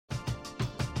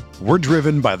We're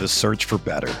driven by the search for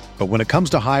better. But when it comes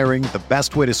to hiring, the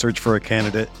best way to search for a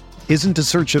candidate isn't to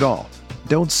search at all.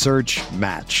 Don't search,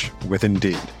 match with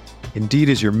Indeed. Indeed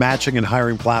is your matching and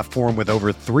hiring platform with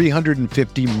over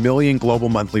 350 million global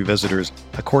monthly visitors,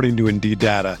 according to Indeed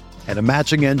data, and a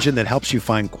matching engine that helps you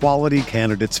find quality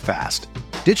candidates fast.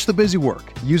 Ditch the busy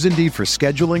work. Use Indeed for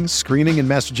scheduling, screening, and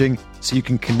messaging so you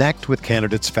can connect with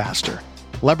candidates faster.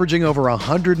 Leveraging over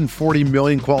 140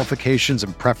 million qualifications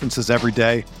and preferences every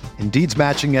day, Indeed's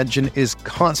matching engine is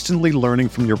constantly learning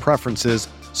from your preferences,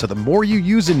 so the more you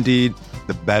use Indeed,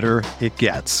 the better it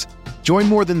gets. Join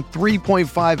more than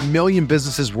 3.5 million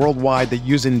businesses worldwide that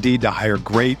use Indeed to hire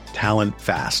great talent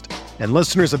fast. And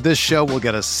listeners of this show will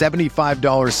get a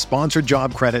 $75 sponsored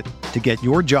job credit to get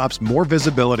your jobs more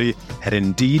visibility at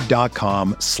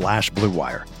Indeed.com/Blue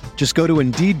Wire. Just go to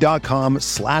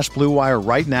Indeed.com/Blue Wire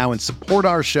right now and support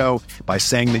our show by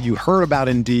saying that you heard about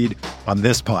Indeed on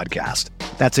this podcast.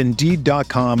 That's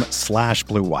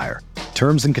Indeed.com/Blue Wire.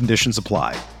 Terms and conditions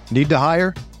apply. Need to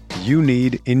hire? You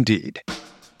need Indeed.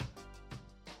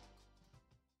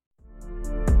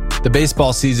 The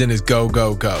baseball season is go,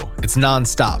 go, go. It's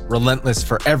nonstop, relentless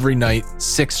for every night,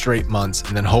 6 straight months,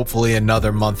 and then hopefully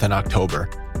another month in October.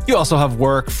 You also have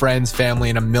work, friends, family,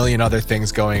 and a million other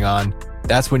things going on.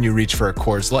 That's when you reach for a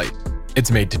Coors Light. It's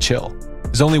made to chill.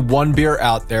 There's only one beer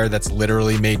out there that's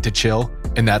literally made to chill,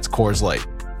 and that's Coors Light.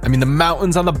 I mean, the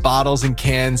mountains on the bottles and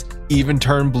cans even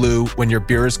turn blue when your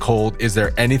beer is cold. Is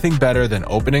there anything better than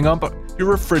opening up your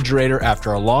refrigerator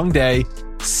after a long day,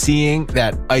 seeing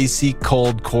that icy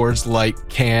cold Coors Light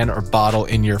can or bottle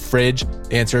in your fridge?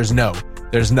 The answer is no.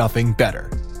 There's nothing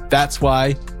better. That's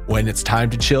why when it's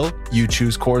time to chill, you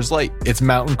choose Coors Light. It's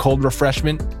mountain cold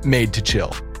refreshment made to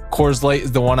chill. Coors Light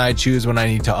is the one I choose when I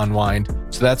need to unwind.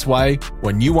 So that's why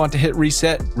when you want to hit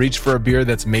reset, reach for a beer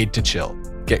that's made to chill.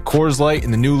 Get Coors Light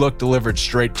in the new look delivered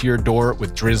straight to your door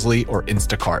with Drizzly or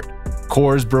Instacart.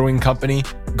 Coors Brewing Company,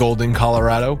 Golden,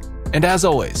 Colorado. And as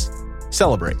always,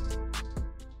 celebrate.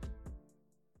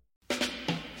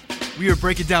 We are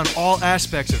breaking down all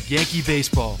aspects of Yankee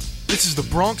baseball. This is the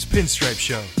Bronx Pinstripe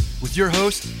Show with your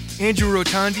hosts, Andrew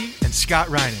Rotondi and Scott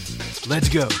Reinen. Let's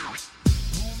go.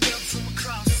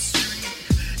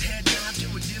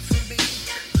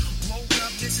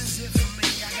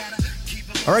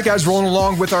 All right, guys, rolling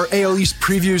along with our AL East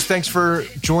previews. Thanks for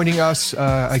joining us.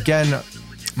 Again,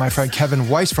 my friend Kevin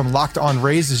Weiss from Locked On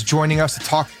Rays is joining us to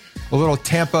talk a little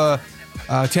Tampa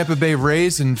Bay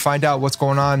Rays and find out what's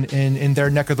going on in their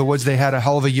neck of the woods. They had a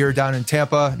hell of a year down in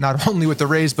Tampa, not only with the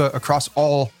Rays, but across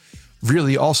all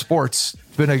sports.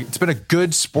 It's been a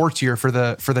good sports year for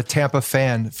the Tampa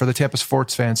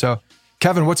sports fan. So,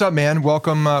 Kevin, what's up, man?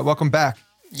 Welcome back.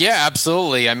 Yeah,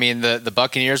 absolutely. I mean, the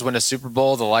Buccaneers win a Super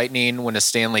Bowl, the Lightning win a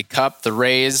Stanley Cup, the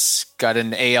Rays got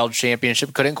an AL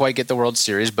championship, couldn't quite get the World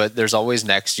Series, but there's always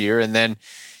next year. And then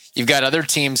you've got other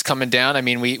teams coming down. I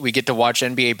mean, we get to watch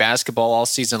NBA basketball all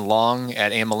season long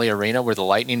at Amalie Arena where the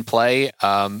Lightning play.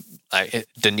 The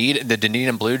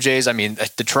Dunedin Blue Jays. I mean,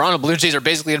 the Toronto Blue Jays are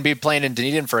basically going to be playing in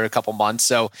Dunedin for a couple months.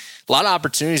 So a lot of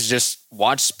opportunities to just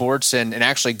watch sports and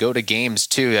actually go to games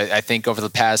too. I think over the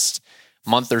past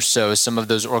month or so, some of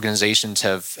those organizations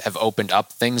have opened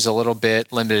up things a little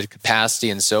bit, limited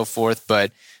capacity and so forth.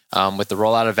 But with the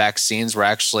rollout of vaccines, we're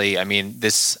actually, I mean,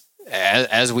 this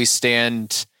as we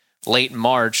stand late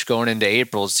March going into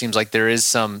April, it seems like there is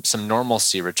some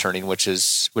normalcy returning, which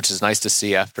is nice to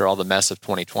see after all the mess of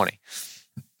 2020.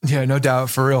 Yeah, no doubt,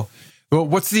 for real. Well,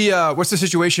 what's the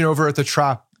situation over at the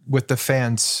Trop with the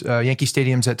fans? Yankee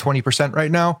Stadium's at 20% right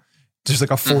now. There's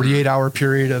like a 48-hour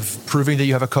period of proving that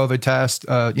you have a COVID test,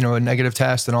 a negative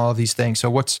test, and all of these things. So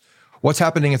what's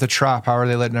happening at the Trop? How are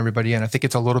they letting everybody in? I think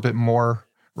it's a little bit more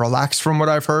relaxed from what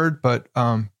I've heard, but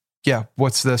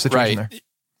what's the situation there?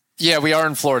 Yeah, we are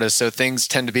in Florida, so things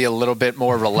tend to be a little bit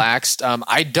more relaxed.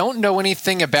 I don't know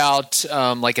anything about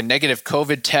like a negative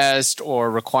COVID test or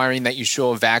requiring that you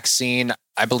show a vaccine.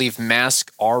 I believe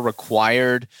masks are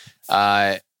required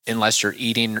unless you're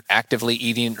actively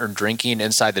eating or drinking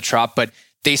inside the Trop. But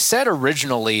they said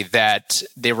originally that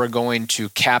they were going to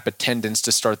cap attendance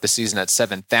to start the season at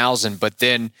 7,000, but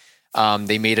then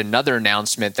they made another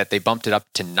announcement that they bumped it up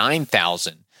to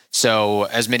 9,000. So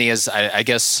as many as I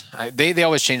guess they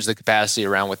always change the capacity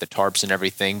around with the tarps and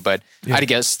everything, but yeah. I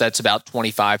guess that's about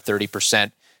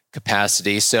 25-30%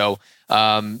 capacity. So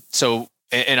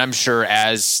and I'm sure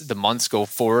as the months go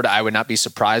forward, I would not be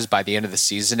surprised by the end of the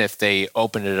season if they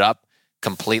open it up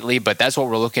completely. But that's what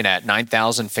we're looking at: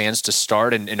 9,000 fans to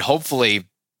start, and hopefully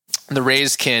the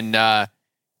Rays can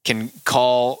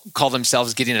call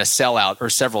themselves getting a sellout or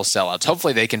several sellouts.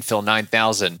 Hopefully they can fill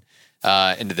 9,000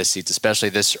 into the seats, especially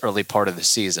this early part of the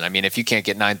season. I mean, if you can't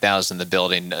get 9,000 in the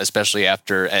building, especially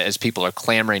as people are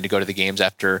clamoring to go to the games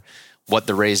after what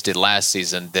the Rays did last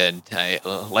season, then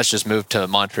let's just move to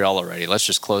Montreal already. Let's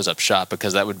just close up shop,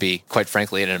 because that would be, quite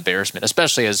frankly, an embarrassment,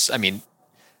 especially as, I mean,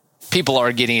 people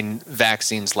are getting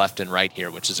vaccines left and right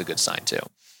here, which is a good sign too.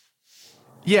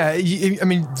 Yeah, I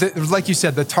mean, like you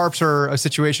said, the tarps are a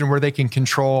situation where they can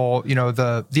control,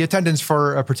 the attendance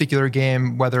for a particular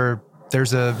game, whether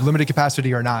there's a limited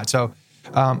capacity or not. So,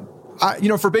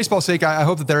 for baseball's sake, I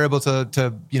hope that they're able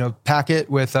to pack it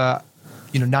with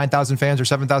 9,000 fans or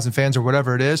 7,000 fans or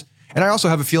whatever it is. And I also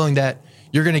have a feeling that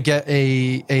you're going to get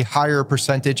a higher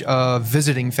percentage of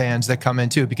visiting fans that come in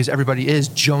too, because everybody is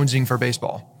jonesing for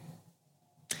baseball.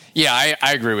 Yeah,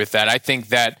 I agree with that. I think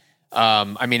that,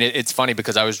 it's funny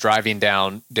because I was driving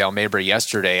down Dale Mabry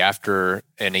yesterday after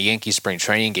a Yankee spring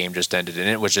training game just ended, and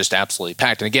it was just absolutely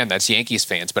packed. And again, that's Yankees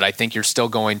fans, but I think you're still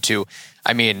going to,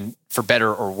 for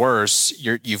better or worse,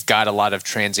 you've got a lot of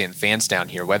transient fans down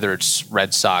here, whether it's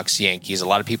Red Sox, Yankees. A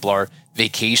lot of people are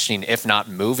vacationing, if not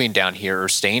moving down here or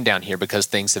staying down here, because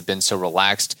things have been so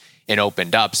relaxed and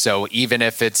opened up. So even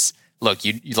if it's, look,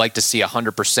 you'd like to see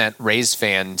 100% Rays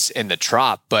fans in the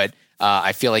Trop, but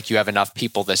I feel like you have enough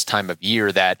people this time of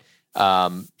year that,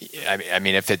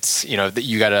 if it's,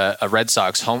 you got a Red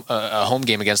Sox home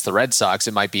game against the Red Sox,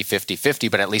 it might be 50-50,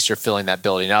 but at least you're filling that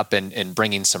building up and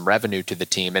bringing some revenue to the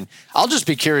team. And I'll just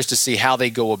be curious to see how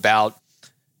they go about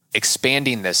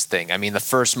expanding this thing. I mean, the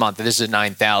first month, this is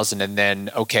 9,000, and then,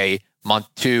 okay, month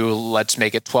 2, let's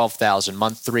make it 12,000,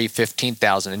 month 3,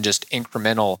 15,000, and just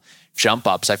incremental jump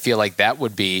ups. I feel like that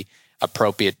would be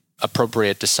appropriate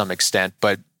to some extent,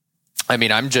 but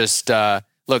I'm just,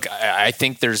 look, I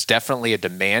think there's definitely a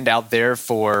demand out there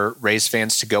for Rays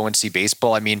fans to go and see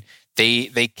baseball. I mean,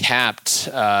 they capped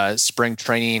spring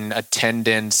training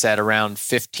attendance at around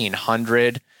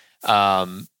 1,500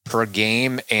 per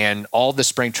game, and all the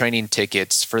spring training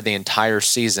tickets for the entire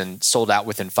season sold out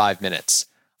within 5 minutes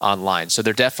online. So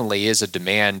there definitely is a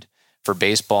demand for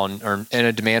baseball and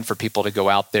a demand for people to go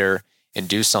out there and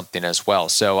do something as well.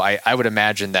 So I would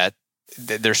imagine that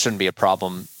there shouldn't be a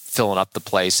problem filling up the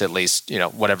place, at least,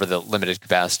 whatever the limited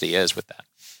capacity is with that.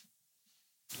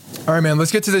 All right, man,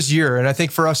 let's get to this year. And I think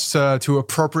for us to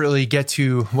appropriately get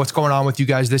to what's going on with you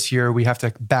guys this year, we have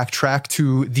to backtrack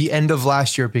to the end of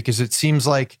last year, because it seems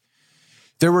like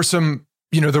there were some,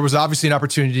 there was obviously an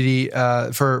opportunity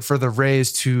for the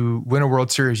Rays to win a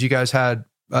World Series. You guys had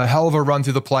a hell of a run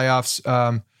through the playoffs.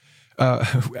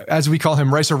 As we call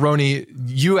him, Rice-A-Roni,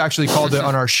 you actually called it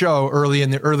on our show earlier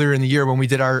in the year when we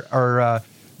did our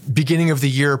beginning of the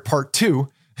year part 2,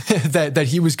 that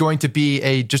he was going to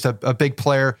be just a big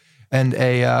player and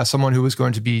someone who was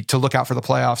going to look out for the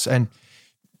playoffs. And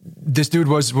this dude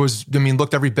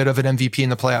looked every bit of an MVP in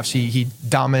the playoffs. He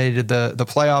dominated the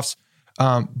playoffs.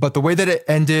 But the way that it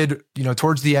ended,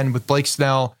 towards the end with Blake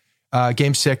Snell,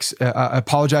 Game 6, I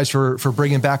apologize for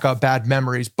bringing back up bad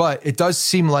memories, but it does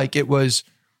seem like it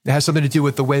has something to do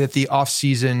with the way that the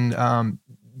offseason,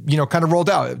 kind of rolled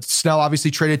out. Snell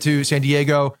obviously traded to San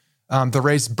Diego. The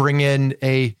Rays bring in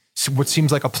what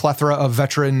seems like a plethora of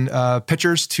veteran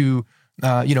pitchers to,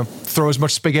 throw as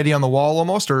much spaghetti on the wall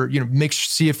almost, or,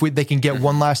 see if they can get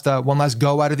one last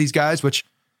go out of these guys, which,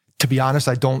 to be honest,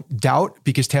 I don't doubt,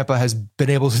 because Tampa has been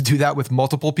able to do that with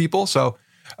multiple people. So,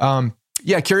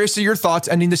 curious to your thoughts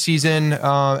ending the season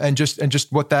and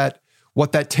just what that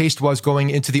taste was going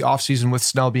into the offseason with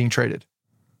Snell being traded.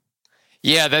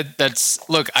 Yeah,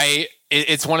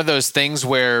 it's one of those things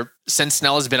where since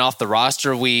Snell has been off the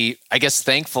roster, we, I guess,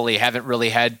 thankfully haven't really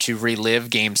had to relive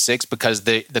Game 6, because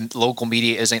the local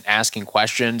media isn't asking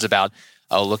questions about,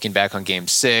 looking back on Game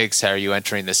 6, how are you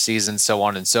entering the season, so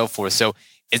on and so forth. So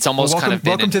it's almost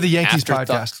welcome to the Yankees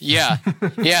podcast.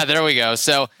 Yeah, there we go.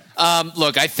 So,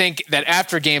 look, I think that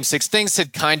after Game 6, things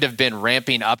had kind of been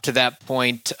ramping up to that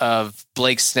point of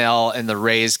Blake Snell and the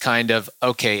Rays kind of,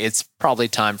 okay, it's probably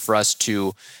time for us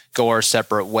to go our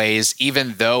separate ways,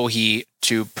 even though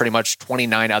to pretty much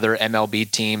 29 other MLB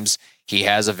teams, he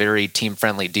has a very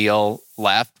team-friendly deal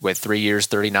left with 3 years,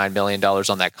 $39 million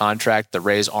on that contract. The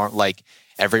Rays aren't like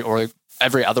every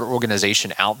other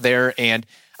organization out there. And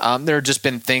there have just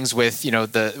been things with,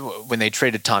 when they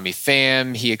traded Tommy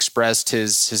Pham, he expressed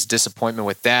his disappointment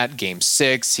with that. Game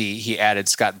 6, he added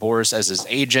Scott Boras as his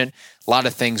agent. A lot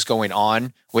of things going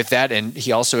on with that. And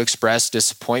he also expressed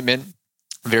disappointment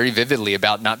very vividly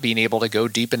about not being able to go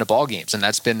deep into ball games. And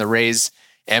that's been the Rays'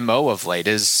 MO of late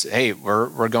is, hey,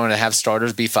 we're going to have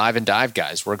starters be 5 and dive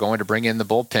guys. We're going to bring in the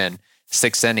bullpen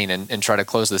 6th inning and try to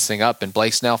close this thing up. And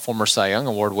Blake Snell, former Cy Young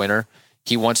Award winner,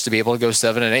 he wants to be able to go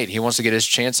 7-8. He wants to get his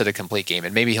chance at a complete game,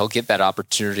 and maybe he'll get that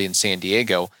opportunity in San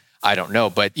Diego. I don't know.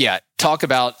 But yeah, talk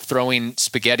about throwing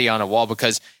spaghetti on a wall,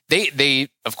 because they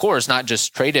of course, not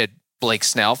just traded Blake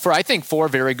Snell for, I think, 4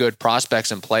 very good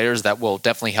prospects and players that will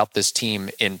definitely help this team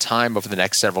in time over the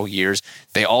next several years.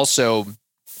 They also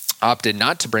opted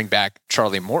not to bring back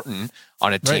Charlie Morton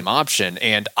on a team option.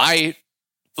 And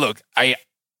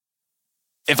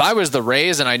if I was the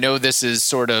Rays, and I know this is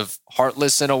sort of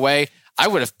heartless in a way, I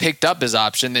would have picked up his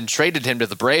option, then traded him to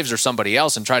the Braves or somebody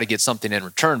else and try to get something in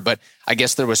return. But I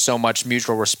guess there was so much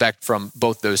mutual respect from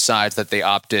both those sides that they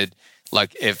opted,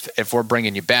 like, if we're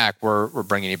bringing you back, we're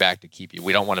bringing you back to keep you.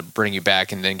 We don't want to bring you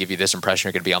back and then give you this impression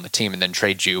you're going to be on the team and then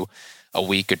trade you a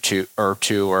week or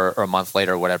two or a month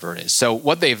later, or whatever it is. So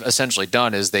what they've essentially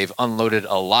done is they've unloaded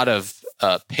a lot of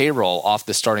payroll off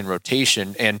the starting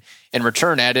rotation, and in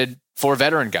return added 4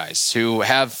 veteran guys who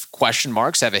have question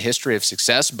marks, have a history of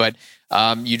success, but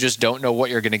you just don't know what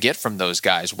you're going to get from those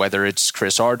guys, whether it's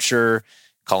Chris Archer,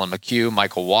 Colin McHugh,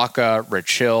 Michael Wacha,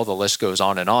 Rich Hill, the list goes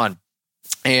on and on.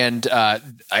 And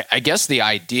I guess the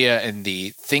idea and the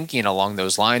thinking along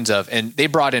those lines of, and they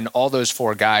brought in all those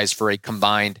 4 guys for a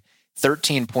combined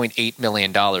 $13.8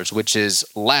 million, which is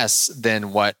less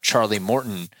than what Charlie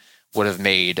Morton would have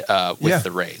made with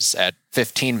the Rays at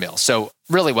 $15 million. So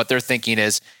really what they're thinking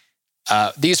is,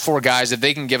 these 4 guys, if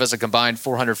they can give us a combined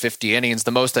 450 innings,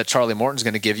 the most that Charlie Morton's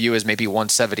going to give you is maybe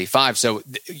 175. So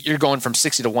you're going from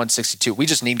 60 to 162. We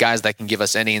just need guys that can give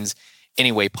us innings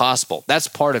any way possible. That's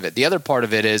part of it. The other part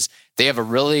of it is they have a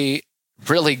really,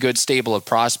 really good stable of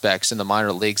prospects in the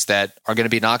minor leagues that are going to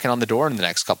be knocking on the door in the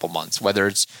next couple months, whether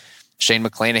it's Shane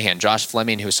McClanahan, Josh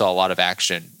Fleming, who saw a lot of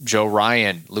action, Joe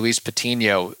Ryan, Luis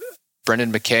Patino,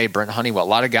 Brendan McKay, Brent Honeywell, a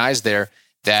lot of guys there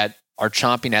that are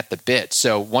chomping at the bit.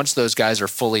 So once those guys are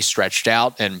fully stretched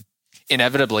out, and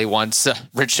inevitably once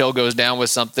Rich Hill goes down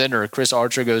with something or Chris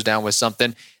Archer goes down with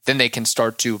something, then they can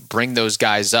start to bring those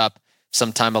guys up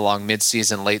sometime along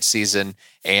midseason, late season,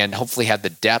 and hopefully have the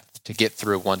depth to get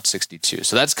through 162.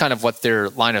 So that's kind of what their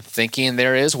line of thinking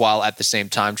there is, while at the same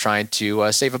time trying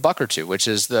to save a buck or two, which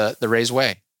is the Rays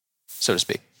way, so to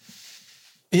speak.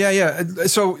 Yeah.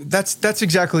 So that's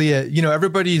exactly it. You know,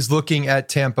 everybody's looking at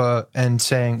Tampa and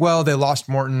saying, well, they lost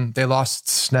Morton, they lost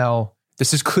Snell.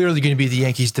 This is clearly going to be the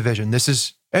Yankees division. This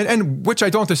is, and which I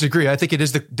don't disagree. I think it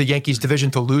is the Yankees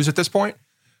division to lose at this point.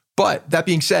 But that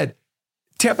being said,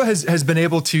 Tampa has been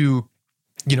able to,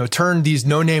 you know, turn these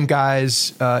no-name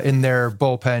guys in their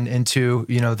bullpen into,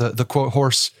 you know, the quote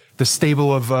horse, the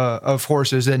stable of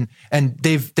horses, and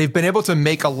they've been able to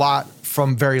make a lot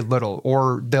from very little.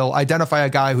 Or they'll identify a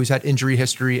guy who's had injury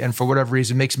history and for whatever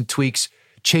reason make some tweaks,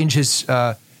 change his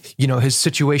his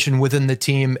situation within the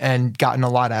team, and gotten a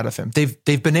lot out of him.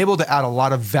 They've been able to add a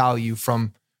lot of value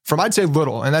from I'd say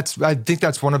little, and I think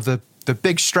that's one of the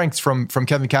big strengths from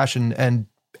Kevin Cash and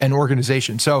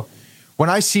organization. So when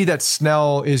I see that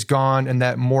Snell is gone and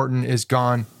that Morton is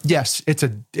gone, yes, it's a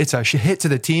hit to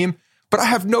the team, but I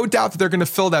have no doubt that they're going to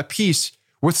fill that piece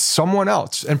with someone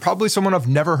else, and probably someone I've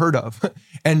never heard of.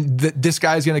 And this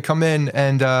guy is going to come in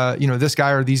and, this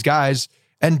guy or these guys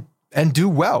and do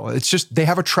well. It's just, they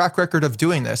have a track record of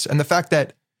doing this. And the fact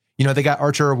that, you know, they got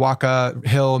Archer, Wacha,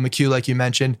 Hill, McHugh, like you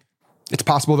mentioned, it's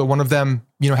possible that one of them,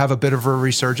 you know, have a bit of a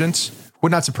resurgence.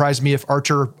 Would not surprise me if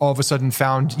Archer all of a sudden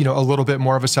found, you know, a little bit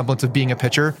more of a semblance of being a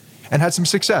pitcher and had some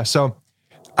success. So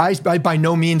I by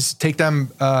no means take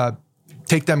them,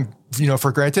 you know,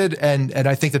 for granted. And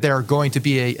I think that they are going to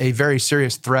be a very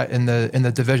serious threat in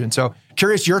the division. So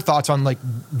curious your thoughts on like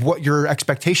what your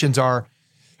expectations are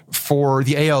for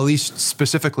the AL East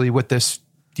specifically with this,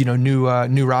 you know,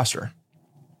 new roster.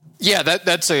 Yeah,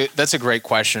 that's a great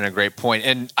question, a great point.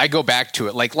 And I go back to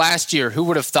it. Like last year, who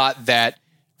would have thought that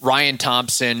Ryan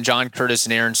Thompson, John Curtis,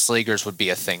 and Aaron Slegers would be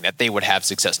a thing, that they would have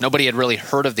success? Nobody had really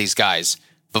heard of these guys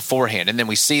beforehand. And then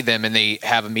we see them and they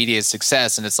have immediate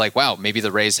success. And it's like, wow, maybe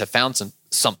the Rays have found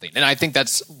something. And I think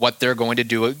that's what they're going to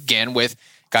do again with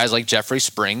guys like Jeffrey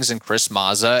Springs and Chris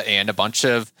Mazza and a bunch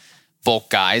of bulk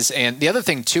guys. And the other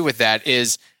thing too with that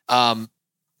is,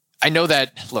 I know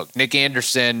that, look, Nick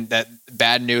Anderson, that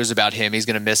bad news about him, he's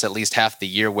going to miss at least half the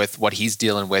year with what he's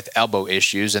dealing with, elbow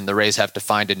issues, and the Rays have to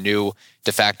find a new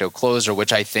de facto closer,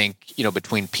 which I think, you know,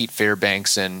 between Pete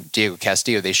Fairbanks and Diego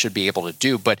Castillo, they should be able to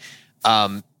do. But,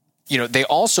 you know, they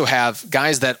also have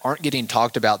guys that aren't getting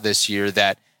talked about this year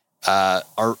that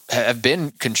have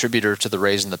been contributor to the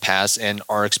Rays in the past and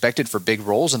are expected for big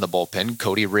roles in the bullpen.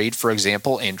 Cody Reed, for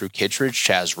example, Andrew Kittredge,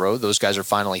 Chaz Rowe, those guys are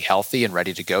finally healthy and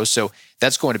ready to go. So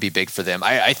that's going to be big for them.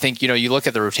 I think, you know, you look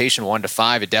at the rotation 1 to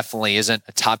 5, it definitely isn't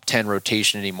a top 10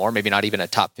 rotation anymore, maybe not even a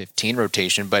top 15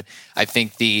 rotation, but I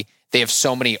think the they have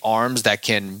so many arms that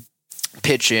can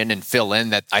pitch in and fill in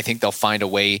that I think they'll find a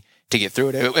way to get through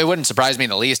it. It wouldn't surprise me in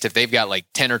the least if they've got like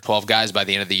 10 or 12 guys by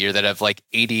the end of the year that have like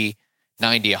 80,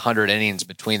 90, 100 innings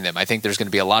between them. I think there's going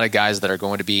to be a lot of guys that are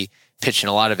going to be pitching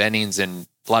a lot of innings and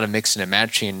a lot of mixing and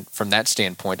matching from that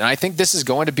standpoint. And I think this is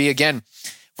going to be, again,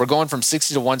 we're going from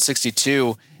 60 to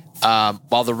 162,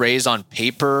 while the Rays on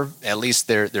paper, at least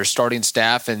their starting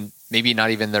staff and maybe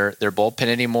not even their bullpen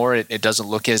anymore, it doesn't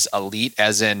look as elite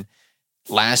as in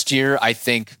last year. I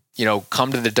think,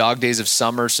 come to the dog days of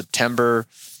summer, September,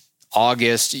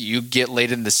 August, you get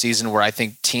late in the season where I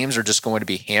think teams are just going to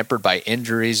be hampered by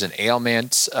injuries and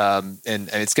ailments. And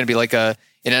it's going to be like an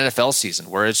NFL season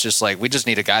where it's just like, we just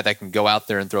need a guy that can go out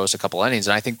there and throw us a couple innings.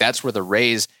 And I think that's where the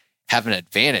Rays have an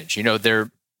advantage.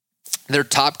 Their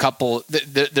top couple,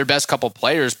 their best couple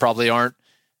players probably aren't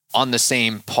on the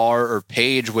same par or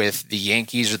page with the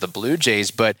Yankees or the Blue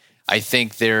Jays, but I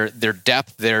think their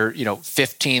depth, their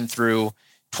 15 through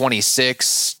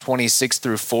 26, 26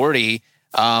 through 40,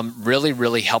 really,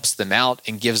 really helps them out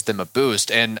and gives them a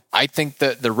boost. And I think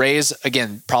that the Rays,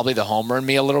 again, probably the homer in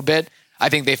me a little bit, I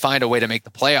think they find a way to make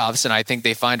the playoffs, and I think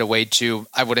they find a way to,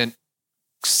 I wouldn't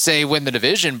say win the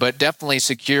division, but definitely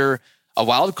secure a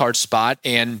wild card spot.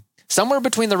 And somewhere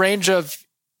between the range of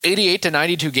 88 to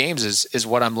 92 games is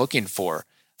what I'm looking for,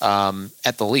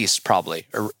 at the least, probably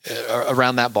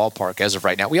around that ballpark as of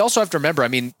right now. We also have to remember,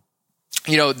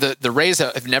 the Rays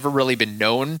have never really been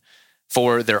known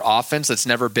for their offense. That's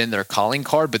never been their calling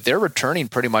card, but they're returning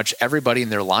pretty much everybody in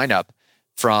their lineup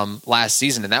from last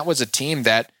season. And that was a team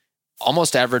that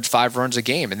almost averaged 5 runs a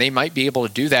game. And they might be able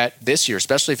to do that this year,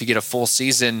 especially if you get a full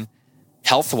season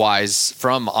health-wise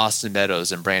from Austin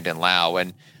Meadows and Brandon Lau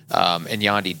and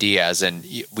Yandy Diaz. And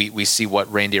we see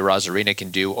what Randy Rosarina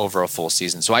can do over a full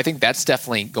season. So I think that's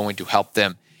definitely going to help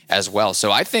them as well.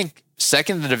 So I think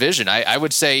second in the division, I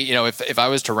would say, if I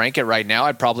was to rank it right now,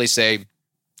 I'd probably say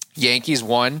Yankees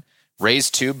 1, Rays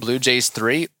 2, Blue Jays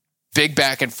 3. Big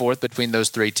back and forth between those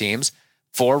 3 teams.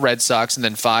 4, Red Sox, and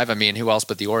then 5. Who else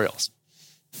but the Orioles?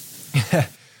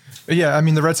 Yeah,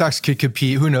 the Red Sox could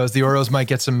compete. Who knows? The Orioles might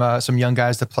get some young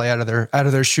guys to play out of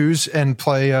their shoes and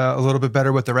play a little bit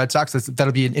better with the Red Sox.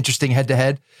 That'll be an interesting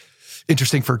head-to-head.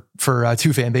 Interesting for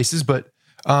 2 fan bases, but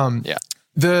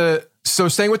So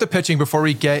staying with the pitching before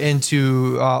we get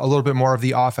into a little bit more of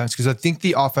the offense, because I think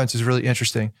the offense is really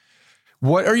interesting.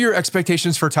 What are your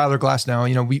expectations for Tyler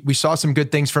Glasnow? We saw some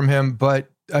good things from him, but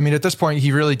at this point,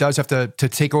 he really does have to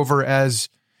take over as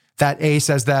that ace,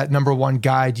 as that number one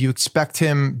guy. Do you expect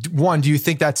him? One, do you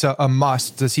think that's a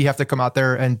must? Does he have to come out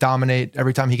there and dominate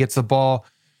every time he gets the ball,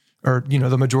 or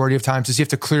the majority of times? Does he have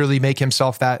to clearly make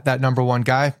himself that number one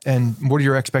guy? And what are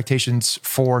your expectations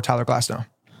for Tyler Glasnow?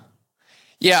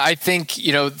 Yeah, I think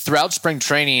throughout spring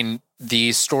training, the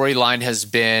storyline has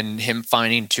been him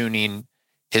fine tuning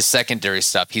his secondary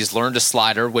stuff. He's learned a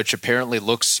slider, which apparently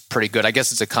looks pretty good. I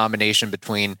guess it's a combination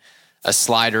between a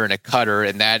slider and a cutter,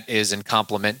 and that is in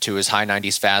complement to his high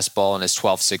 90s fastball and his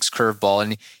 12-6 curveball.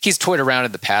 And he's toyed around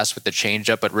in the past with the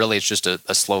changeup, but really it's just a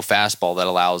slow fastball that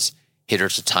allows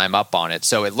hitters to time up on it.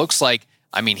 So it looks like,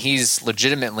 he's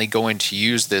legitimately going to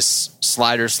use this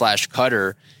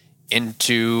slider/cutter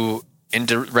into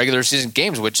regular season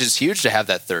games, which is huge to have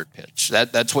that third pitch.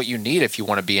 That's what you need if you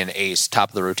want to be an ace, top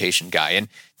of the rotation guy. And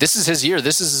this is his year.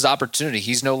 This is his opportunity.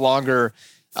 He's no longer,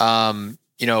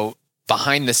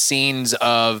 behind the scenes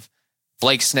of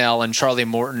Blake Snell and Charlie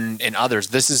Morton and others.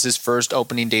 This is his first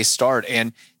opening day start.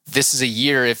 And this is a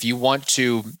year, if you want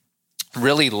to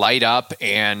really light up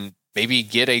and maybe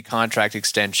get a contract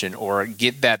extension or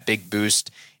get that big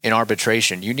boost in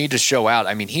arbitration, you need to show out.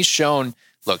 He's shown,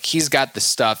 look, he's got the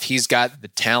stuff. He's got the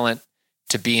talent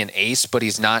to be an ace, but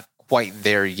he's not quite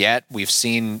there yet. We've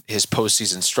seen his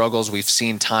postseason struggles. We've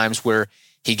seen times where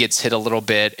he gets hit a little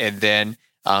bit and then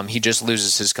he just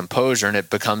loses his composure and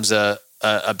it becomes a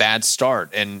bad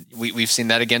start. And we've seen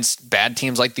that against bad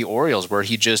teams like the Orioles, where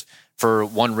he just, for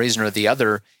one reason or the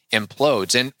other,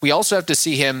 implodes. And we also have to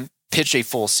see him pitch a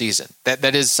full season.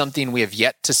 That is something we have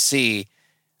yet to see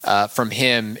from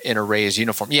him in a Rays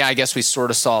uniform. Yeah, I guess we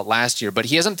sort of saw it last year, but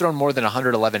he hasn't thrown more than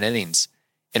 111 innings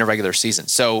in a regular season.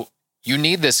 So you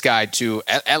need this guy to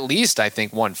at least, I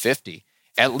think, 150,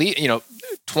 at least,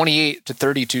 28 to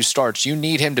 32 starts. You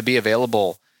need him to be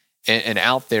available and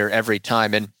out there every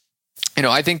time. And,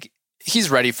 I think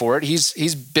he's ready for it.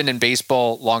 He's been in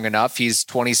baseball long enough. He's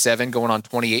 27, going on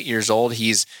 28 years old.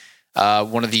 He's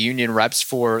one of the union reps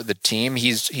for the team.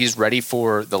 He's ready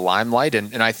for the limelight,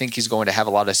 and I think he's going to have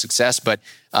a lot of success. But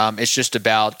it's just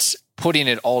about putting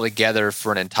it all together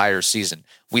for an entire season.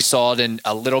 We saw it in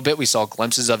a little bit. We saw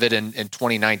glimpses of it in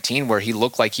 2019 where he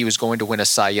looked like he was going to win a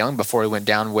Cy Young before he went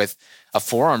down with a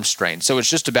forearm strain. So it's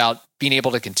just about being able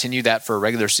to continue that for a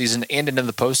regular season and into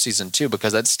the postseason too,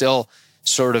 because that's still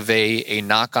sort of a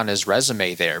knock on his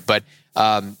resume there. But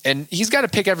and he's got to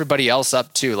pick everybody else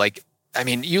up too. Like, I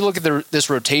mean, you look at this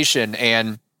rotation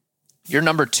and your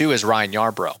number 2 is Ryan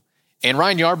Yarbrough. And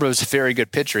Ryan Yarbrough is a very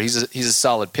good pitcher. He's a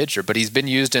solid pitcher, but he's been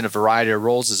used in a variety of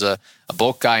roles as a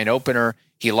bulk guy and opener.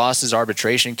 He lost his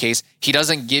arbitration case. He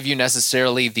doesn't give you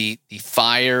necessarily the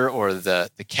fire or the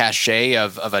cachet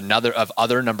of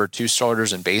other number 2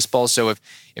 starters in baseball. So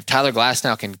if Tyler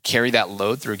Glasnow can carry that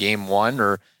load through game 1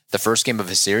 or the first game of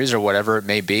a series or whatever it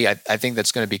may be, I think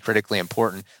that's going to be critically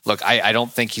important. Look, I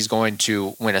don't think he's going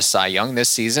to win a Cy Young this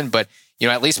season, but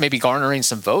at least maybe garnering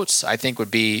some votes, I think would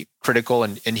be critical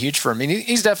and huge for him. I mean,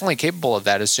 he's definitely capable of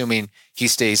that, assuming he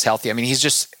stays healthy. I mean, he's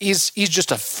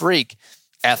just a freak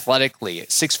athletically,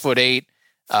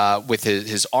 6'8", with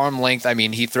his arm length. I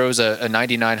mean, he throws a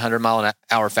 9,900 mile an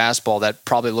hour fastball that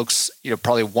probably looks,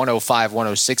 probably 105,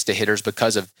 106 to hitters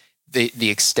because of the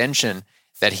extension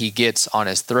that he gets on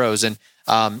his throws. And,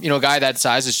 a guy that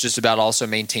size is just about also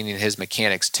maintaining his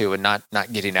mechanics too and not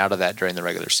getting out of that during the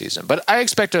regular season. But I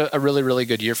expect a really, really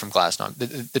good year from Glasnow.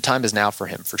 The time is now for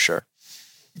him for sure.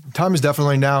 Time is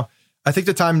definitely now. I think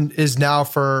the time is now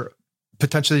for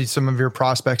potentially some of your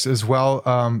prospects as well.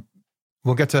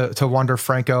 We'll get to Wander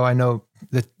Franco. I know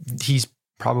that he's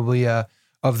probably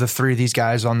of the 3 of these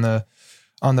guys on the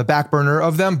back burner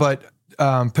of them, but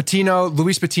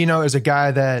Luis Patino is a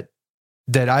guy that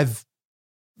I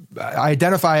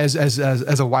identify as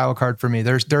a wild card for me.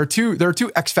 There are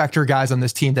two X factor guys on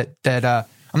this team that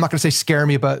I'm not going to say scare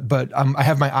me, but I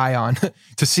have my eye on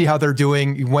to see how they're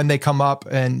doing when they come up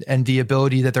and the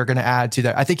ability that they're going to add to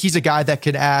that. I think he's a guy that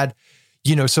could add,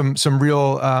 some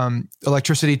real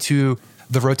electricity to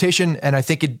the rotation. And I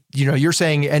think you're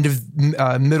saying end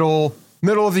of middle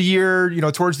of the year,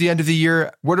 towards the end of the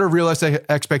year. What are realistic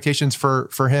expectations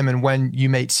for him and when you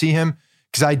may see him?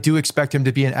 Because I do expect him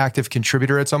to be an active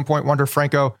contributor at some point. Wander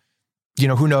Franco,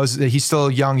 who knows? He's still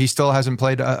young. He still hasn't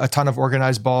played a ton of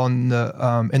organized ball in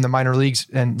the minor leagues,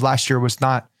 and last year was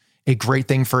not a great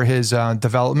thing for his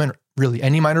development. Really,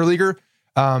 any minor leaguer.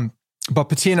 But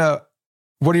Patino,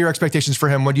 what are your expectations for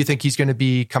him? When do you think he's going to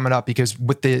be coming up? Because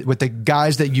with the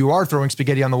guys that you are throwing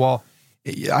spaghetti on the wall,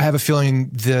 I have a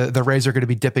feeling the Rays are going to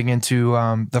be dipping into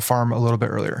the farm a little bit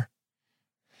earlier.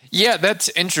 Yeah, that's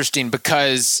interesting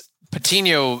because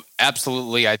Patino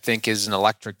absolutely, I think, is an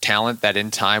electric talent that in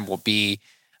time will be,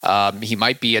 he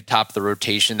might be at top of the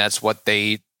rotation. That's what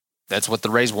the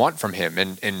Rays want from him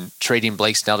and trading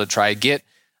Blake Snell to try to get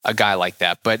a guy like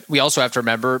that. But we also have to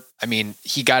remember, I mean,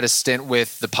 he got a stint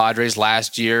with the Padres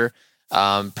last year,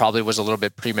 probably was a little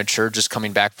bit premature just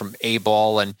coming back from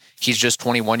A-ball, and he's just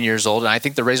 21 years old. And I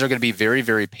think the Rays are going to be very,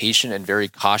 very patient and very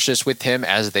cautious with him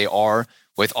as they are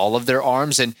with all of their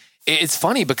arms. And it's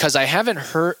funny because I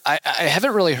haven't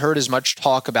really heard as much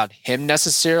talk about him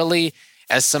necessarily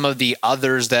as some of the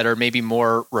others that are maybe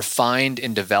more refined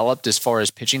and developed as far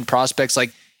as pitching prospects.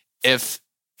 Like if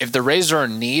the Rays are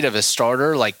in need of a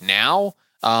starter like now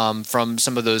from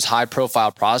some of those high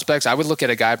profile prospects, I would look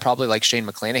at a guy probably like Shane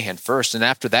McClanahan first. And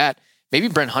after that, maybe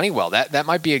Brent Honeywell. That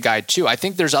might be a guy too. I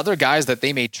think there's other guys that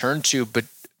they may turn to, but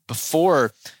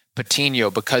before Patino,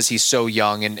 because he's so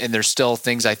young and there's still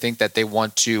things I think that they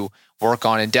want to work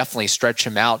on and definitely stretch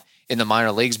him out in the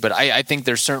minor leagues. But I think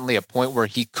there's certainly a point where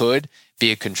he could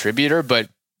be a contributor. But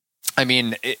I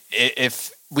mean,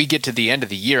 if we get to the end of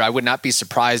the year, I would not be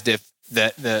surprised if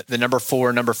the number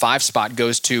 4, number 5 spot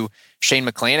goes to Shane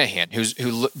McClanahan,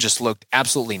 who just looked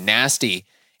absolutely nasty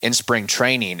in spring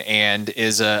training and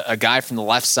is a guy from the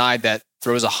left side that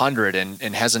throws 100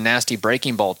 and has a nasty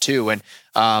breaking ball too. And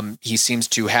he seems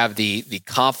to have the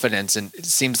confidence, and it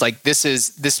seems like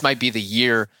this might be the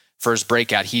year for his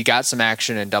breakout. He got some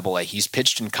action in AA. He's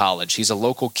pitched in college. He's a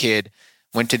local kid,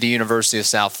 went to the University of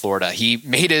South Florida. He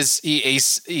made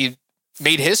he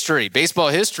made history, baseball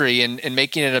history, in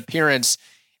making an appearance,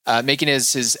 making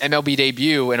his MLB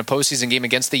debut in a postseason game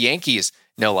against the Yankees,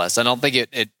 no less. I don't think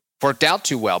it worked out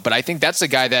too well, but I think that's a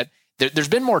guy that there's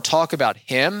been more talk about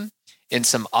him and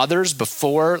some others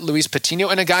before Luis Patino,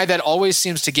 and a guy that always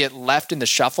seems to get left in the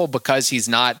shuffle because he's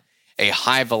not a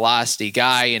high velocity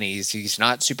guy and he's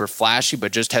not super flashy,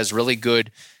 but just has really good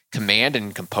command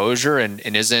and composure and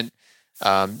isn't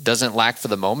doesn't lack for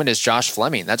the moment, is Josh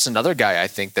Fleming. That's another guy I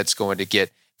think that's going to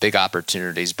get big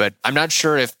opportunities. But I'm not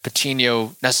sure if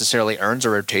Patino necessarily earns a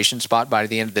rotation spot by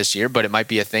the end of this year, but it might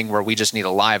be a thing where we just need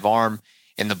a live arm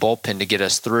in the bullpen to get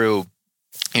us through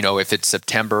if it's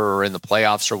September or in the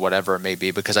playoffs or whatever it may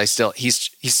be, because he's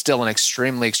still an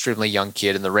extremely, extremely young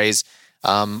kid, and the Rays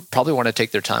probably want to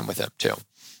take their time with him too.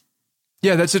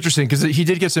 Yeah, that's interesting because he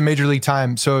did get some major league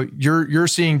time. So you're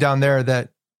seeing down there that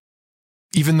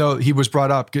even though he was brought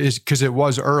up because it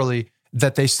was early,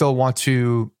 that they still want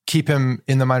to keep him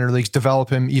in the minor leagues, develop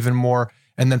him even more,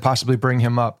 and then possibly bring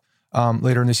him up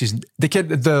later in the season. The kid,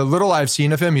 the little I've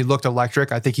seen of him, he looked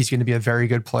electric. I think he's going to be a very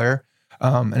good player.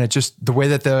 And it just the way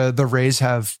that the Rays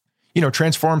have,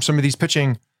 transformed some of these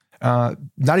pitching,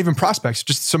 not even prospects,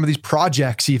 just some of these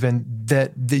projects, even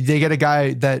that they get a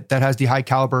guy that has the high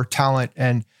caliber talent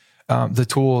and the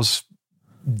tools.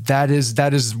 That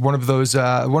is one of those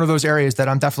areas that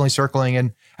I'm definitely circling,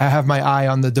 and I have my eye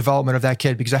on the development of that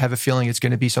kid because I have a feeling it's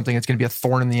going to be something that's going to be a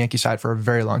thorn in the Yankee side for a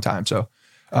very long time. So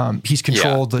he's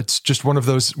controlled. Yeah. It's just one of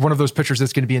those pitchers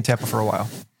that's going to be in Tampa for a while.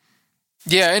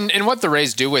 Yeah, and what the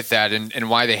Rays do with that and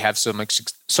why they have so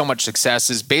much success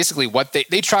is basically what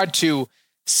they tried to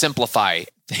simplify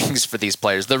things for these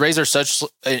players. The Rays are such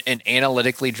an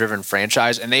analytically driven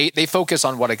franchise, and they focus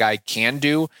on what a guy can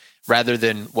do rather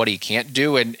than what he can't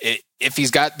do. And if he's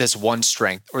got this one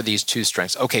strength or these two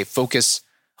strengths, okay, focus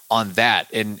on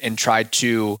that and try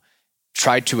to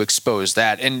expose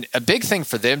that. And a big thing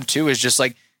for them too is just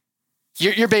like,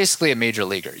 you're basically a major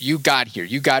leaguer. You got here.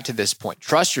 You got to this point.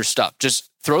 Trust your stuff. Just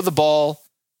throw the ball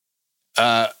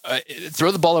over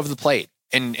the plate,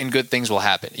 and good things will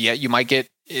happen. Yeah,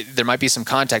 there might be some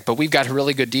contact, but we've got a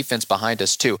really good defense behind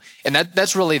us too. And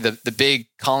that's really the big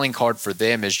calling card for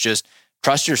them is just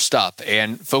trust your stuff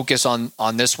and focus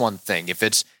on this one thing. If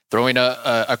it's throwing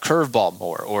a curveball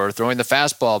more or throwing the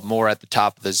fastball more at the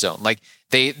top of the zone, like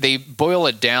they boil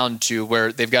it down to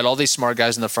where they've got all these smart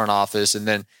guys in the front office, and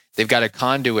then they've got a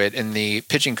conduit in the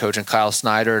pitching coach and Kyle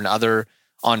Snyder and other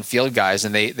on-field guys,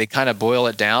 and they kind of boil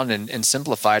it down and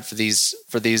simplify it for these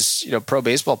pro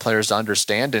baseball players to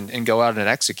understand and go out and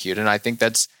execute. And I think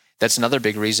that's another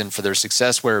big reason for their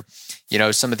success, where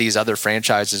some of these other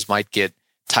franchises might get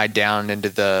tied down into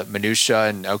the minutia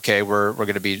and okay, we're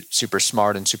going to be super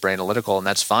smart and super analytical, and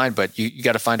that's fine, but you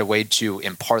got to find a way to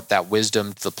impart that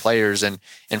wisdom to the players and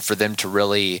for them to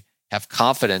really have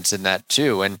confidence in that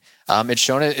too. And it's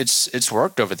shown it's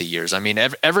worked over the years. I mean,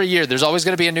 every year there's always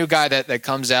going to be a new guy that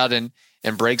comes out and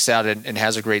breaks out and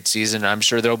has a great season. And I'm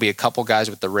sure there'll be a couple guys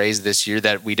with the Rays this year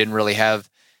that we didn't really have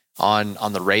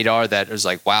on the radar that was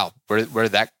like, wow, where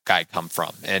did that guy come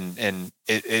from? And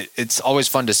it's always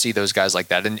fun to see those guys like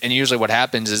that. And usually what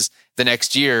happens is the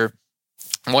next year,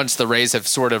 once the Rays have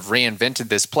sort of reinvented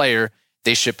this player,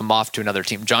 they ship him off to another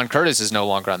team. John Curtis is no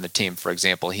longer on the team, for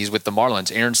example. He's with the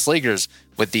Marlins. Aaron Sleeger's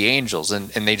with the Angels, and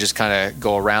they just kind of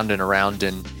go around and around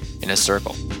in a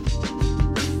circle.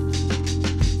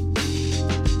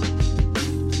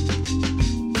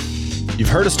 You've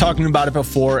heard us talking about it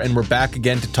before, and we're back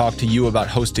again to talk to you about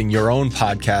hosting your own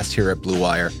podcast here at Blue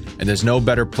Wire. And there's no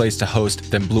better place to host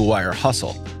than Blue Wire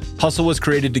Hustle. Hustle was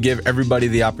created to give everybody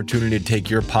the opportunity to take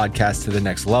your podcast to the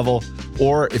next level.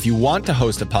 Or if you want to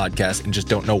host a podcast and just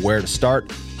don't know where to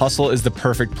start, Hustle is the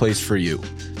perfect place for you.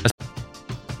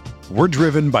 We're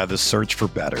driven by the search for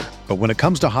better. But when it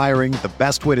comes to hiring, the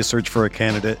best way to search for a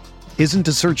candidate isn't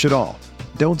to search at all.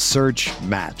 Don't search,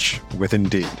 match with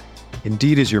Indeed.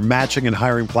 Indeed is your matching and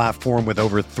hiring platform with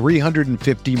over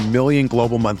 350 million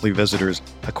global monthly visitors,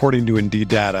 according to Indeed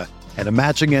data, and a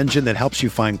matching engine that helps you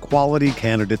find quality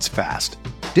candidates fast.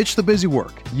 Ditch the busy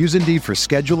work. Use Indeed for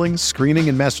scheduling, screening,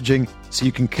 and messaging so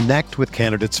you can connect with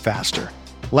candidates faster.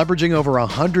 Leveraging over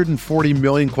 140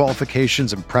 million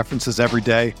qualifications and preferences every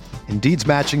day, Indeed's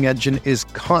matching engine is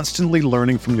constantly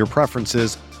learning from your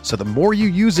preferences, so the more you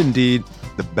use Indeed,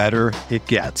 the better it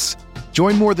gets.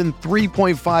 Join more than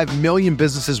 3.5 million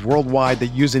businesses worldwide that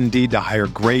use Indeed to hire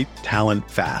great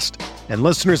talent fast. And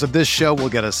listeners of this show will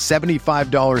get a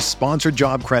 $75 sponsored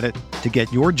job credit to get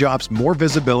your jobs more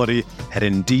visibility at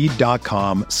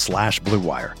Indeed.com/Blue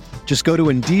Wire. Just go to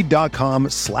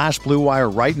Indeed.com/Blue Wire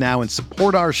right now and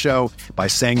support our show by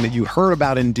saying that you heard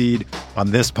about Indeed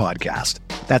on this podcast.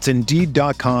 That's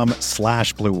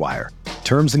Indeed.com/Blue Wire.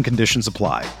 Terms and conditions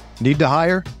apply. Need to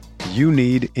hire? You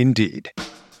need Indeed.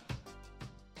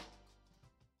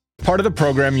 Part of the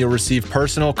program, you'll receive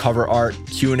personal cover art,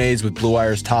 Q&As with Blue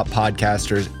Wire's top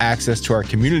podcasters, access to our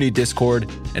community Discord,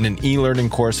 and an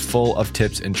e-learning course full of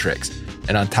tips and tricks.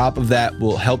 And on top of that,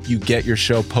 we'll help you get your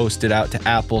show posted out to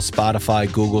Apple, Spotify,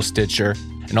 Google, Stitcher,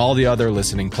 and all the other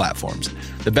listening platforms.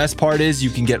 The best part is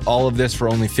you can get all of this for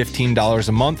only $15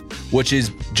 a month, which is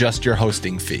just your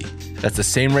hosting fee. That's the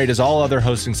same rate as all other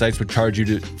hosting sites would charge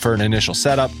you for an initial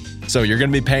setup. So you're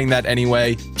going to be paying that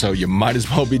anyway, so you might as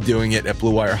well be doing it at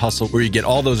Blue Wire Hustle, where you get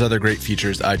all those other great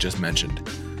features I just mentioned.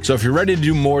 So if you're ready to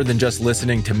do more than just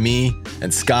listening to me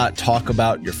and Scott talk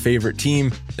about your favorite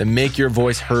team, then make your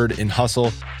voice heard in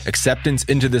Hustle. Acceptance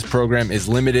into this program is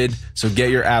limited, so get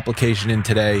your application in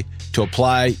today. To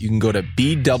apply, you can go to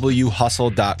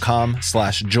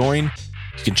bwhustle.com/join.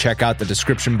 You can check out the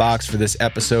description box for this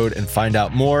episode and find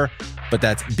out more, but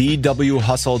that's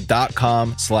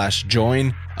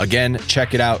bwhustle.com/join. Again,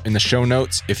 check it out in the show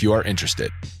notes if you are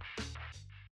interested.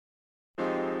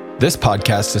 This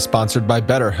podcast is sponsored by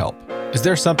BetterHelp. Is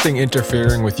there something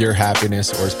interfering with your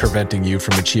happiness or is preventing you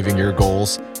from achieving your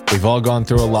goals? We've all gone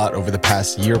through a lot over the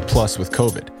past year plus with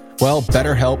COVID. Well,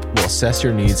 BetterHelp will assess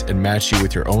your needs and match you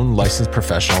with your own licensed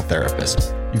professional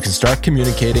therapist. You can start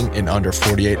communicating in under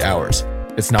 48 hours.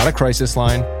 It's not a crisis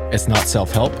line. It's not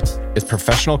self-help. It's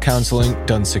professional counseling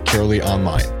done securely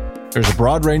online. There's a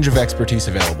broad range of expertise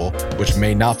available, which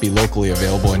may not be locally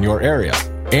available in your area,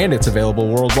 and it's available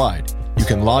worldwide. You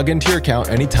can log into your account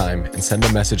anytime and send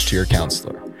a message to your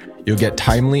counselor. You'll get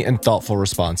timely and thoughtful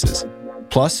responses.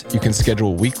 Plus, you can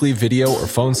schedule weekly video or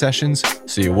phone sessions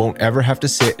so you won't ever have to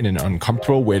sit in an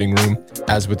uncomfortable waiting room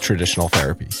as with traditional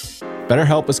therapy.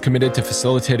 BetterHelp is committed to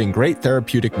facilitating great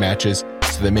therapeutic matches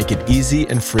so they make it easy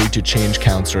and free to change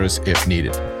counselors if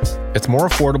needed. It's more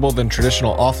affordable than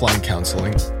traditional offline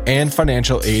counseling, and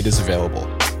financial aid is available.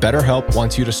 BetterHelp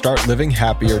wants you to start living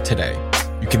happier today.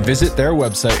 You can visit their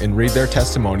website and read their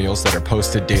testimonials that are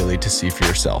posted daily to see for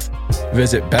yourself.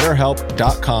 Visit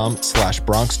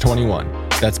betterhelp.com/Bronx21.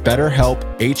 That's BetterHelp,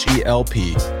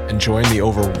 H-E-L-P, and join the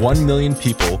over 1 million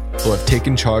people who have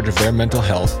taken charge of their mental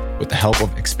health with the help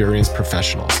of experienced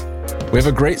professionals. We have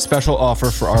a great special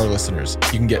offer for our listeners.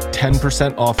 You can get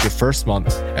 10% off your first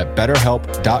month at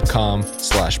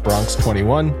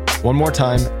betterhelp.com/Bronx21. One more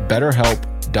time,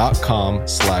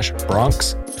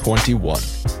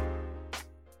 betterhelp.com/Bronx21.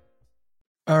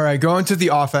 All right, going to the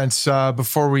offense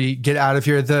before we get out of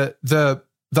here. The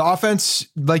offense,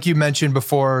 like you mentioned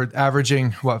before,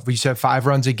 averaging we said 5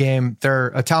 runs a game.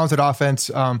 They're a talented offense.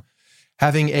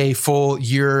 Having a full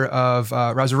year of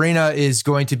Rosarena is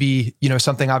going to be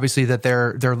something obviously that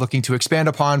they're looking to expand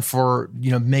upon for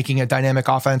making a dynamic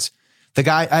offense. The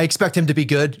guy, I expect him to be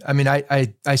good. I mean,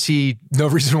 I see no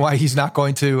reason why he's not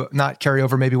going to not carry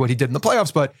over maybe what he did in the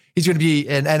playoffs, but he's going to be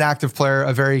an active player,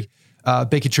 a very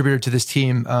big contributor to this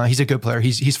team. He's a good player.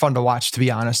 He's fun to watch, to be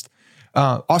honest.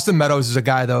 Austin Meadows is a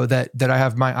guy though that I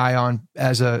have my eye on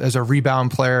as a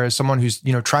rebound player, as someone who's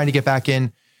trying to get back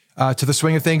in to the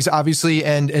swing of things, obviously,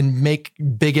 and make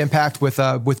big impact with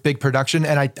big production.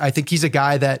 And I think he's a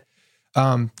guy that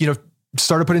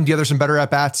started putting together some better at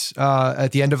bats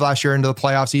at the end of last year into the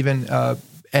playoffs even.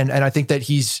 And I think that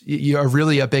he's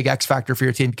really a big X factor for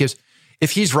your team, because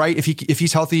if he's right, if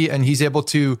he's healthy and he's able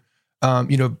to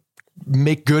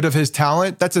make good of his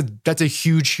talent, that's a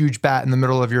huge bat in the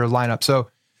middle of your lineup.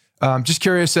 So just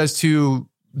curious as to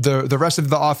the rest of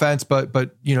the offense, but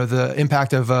the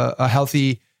impact of a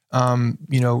healthy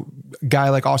guy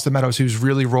like Austin Meadows, who's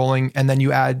really rolling. And then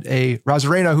you add a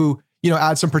Rosarena who,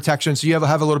 adds some protection. So you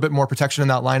have a little bit more protection in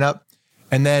that lineup.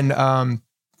 And then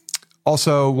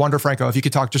also Wander Franco, if you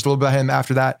could talk just a little bit about him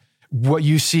after that, what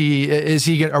you see,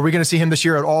 are we going to see him this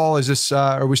year at all?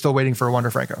 Are we still waiting for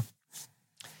Wander Franco?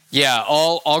 Yeah,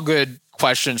 all good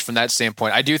questions from that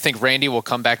standpoint. I do think Randy will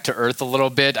come back to earth a little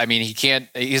bit. I mean,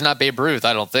 he's not Babe Ruth,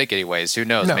 I don't think anyways. Who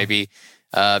knows? No. Maybe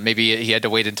he had to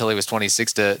wait until he was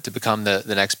 26 to become the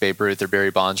next Babe Ruth or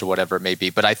Barry Bonds or whatever it may be.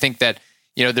 But I think that,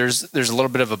 there's a little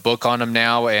bit of a book on him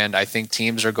now, and I think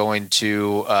teams are going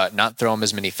to not throw him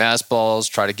as many fastballs,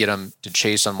 try to get him to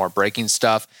chase on more breaking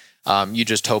stuff. You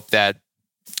just hope that,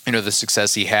 the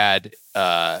success he had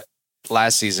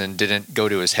last season didn't go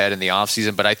to his head in the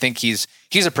offseason, but I think he's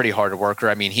a pretty hard worker.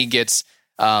 I mean,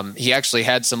 he actually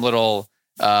had some little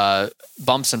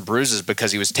bumps and bruises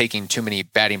because he was taking too many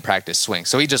batting practice swings.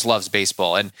 So he just loves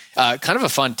baseball. And kind of a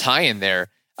fun tie-in there,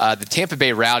 the Tampa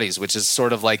Bay Rowdies, which is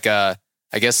sort of like a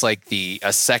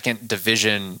second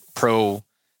division pro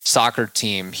soccer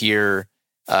team here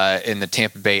in the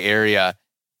Tampa Bay area.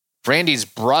 Randy's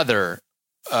brother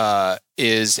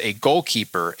is a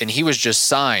goalkeeper, and he was just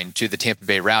signed to the Tampa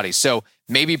Bay Rowdies. So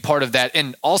maybe part of that,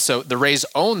 and also the Rays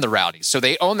own the Rowdies, so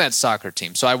they own that soccer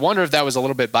team. So I wonder if that was a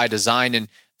little bit by design in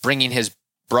bringing his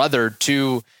brother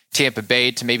to Tampa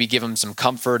Bay to maybe give him some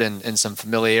comfort and some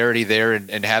familiarity there,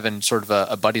 and having sort of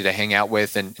a buddy to hang out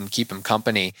with and keep him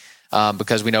company.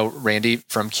 Because we know Randy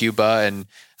from Cuba, and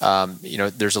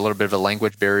there's a little bit of a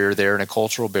language barrier there and a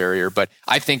cultural barrier. But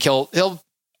I think what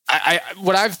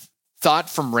I've thought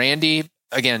from Randy,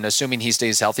 again, assuming he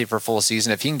stays healthy for a full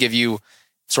season, if he can give you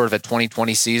sort of a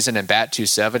 2020 season and bat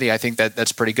 270, I think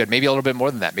that's pretty good. Maybe a little bit more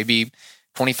than that. Maybe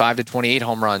 25 to 28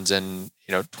 home runs and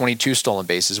 22 stolen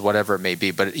bases, whatever it may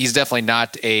be. But he's definitely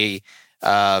not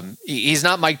he's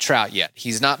not Mike Trout yet.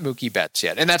 He's not Mookie Betts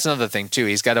yet. And that's another thing too.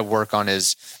 He's got to work on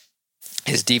his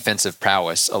defensive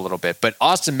prowess a little bit. But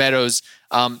Austin Meadows,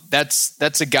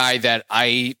 that's a guy that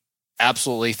I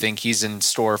absolutely think he's in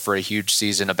store for a huge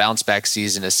season, a bounce back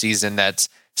season, a season that's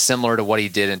similar to what he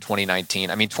did in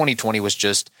 2019. I mean, 2020 was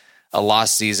just a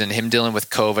lost season, him dealing with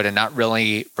COVID and not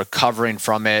really recovering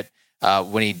from it.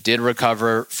 When he did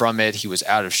recover from it, he was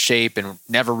out of shape and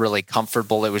never really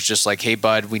comfortable. It was just like, hey,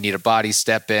 bud, we need a body,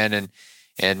 step in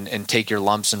and take your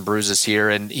lumps and bruises here.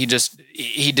 And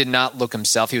he did not look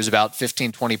himself. He was about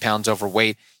 15, 20 pounds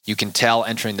overweight. You can tell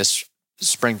entering this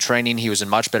spring training, he was in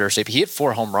much better shape. He hit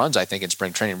 4 home runs, I think, in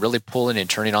spring training, really pulling and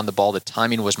turning on the ball. The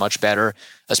timing was much better,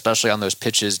 especially on those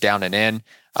pitches down and in.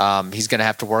 He's going to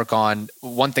have to work on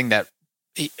one thing that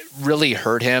really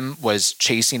hurt him was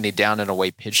chasing the down and away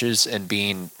pitches and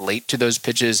being late to those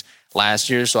pitches last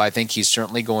year. So I think he's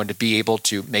certainly going to be able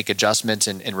to make adjustments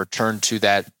and return to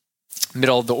that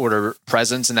middle of the order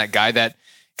presence and that guy that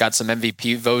got some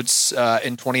MVP votes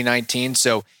in 2019.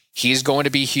 So he's going to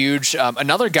be huge.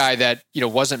 Another guy that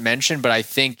wasn't mentioned, but I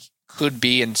think could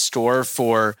be in store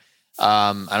for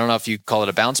I don't know if you call it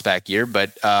a bounce back year,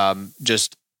 but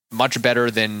just much better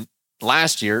than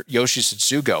last year, Yoshi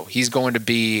Tsutsugo. He's going to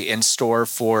be in store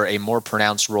for a more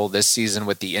pronounced role this season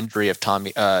with the injury of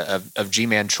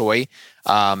G-Man Choi.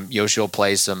 Yoshi will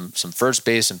play some first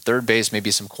base, some third base, maybe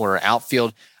some corner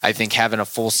outfield. I think having a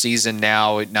full season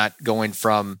now, not going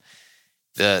from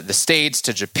the States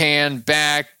to Japan,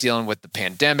 back, dealing with the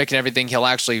pandemic and everything, he'll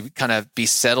actually kind of be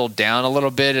settled down a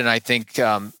little bit. And I think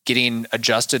getting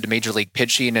adjusted to major league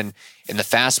pitching and in the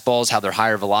fastballs, how they're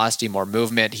higher velocity, more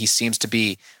movement, he seems to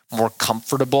be more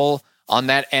comfortable on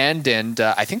that end. And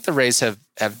I think the Rays have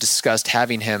discussed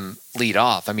having him lead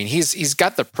off. I mean, he's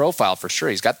got the profile for sure.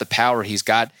 He's got the power. He's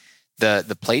got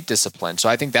the plate discipline. So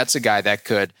I think that's a guy that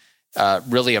could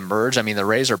really emerge. I mean, the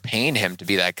Rays are paying him to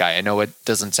be that guy. I know it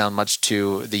doesn't sound much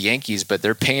to the Yankees, but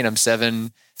they're paying him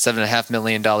 $7.5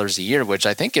 million a year, which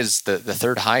I think is the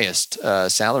third highest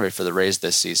salary for the Rays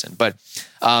this season. But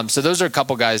so those are a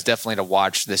couple guys definitely to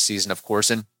watch this season, of course.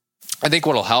 And I think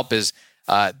what'll help is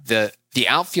the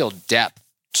outfield depth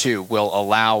too will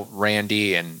allow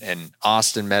Randy and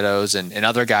Austin Meadows and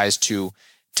other guys to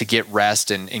get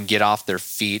rest and get off their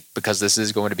feet, because this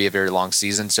is going to be a very long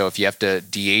season. So if you have to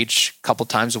DH a couple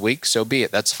times a week, so be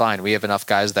it. That's fine. We have enough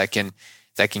guys that can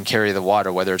carry the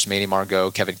water, whether it's Manny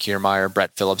Margot, Kevin Kiermaier,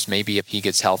 Brett Phillips, maybe if he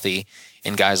gets healthy,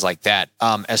 and guys like that.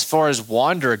 As far as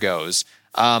Wander goes,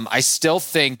 I still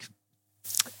think,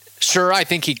 I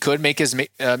think he could make his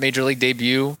major league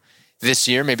debut this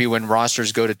year, maybe when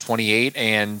rosters go to 28,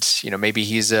 and maybe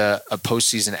he's a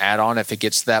postseason add-on if it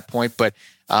gets to that point. But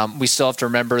we still have to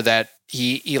remember that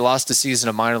he lost a season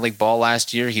of minor league ball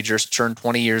last year. He just turned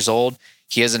 20 years old.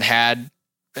 He hasn't had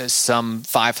some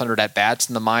 500 at-bats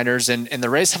in the minors, and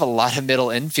the Rays have a lot of middle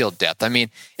infield depth. I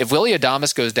mean, if Willy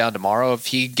Adames goes down tomorrow, if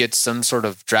he gets some sort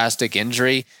of drastic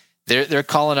injury, they're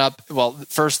calling up, well,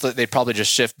 first they'd probably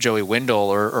just shift Joey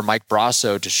Wendell or Mike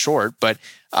Brasso to short, but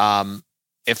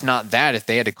if not that, if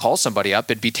they had to call somebody up,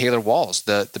 it'd be Taylor Walls,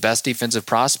 the best defensive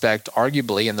prospect,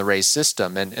 arguably, in the Rays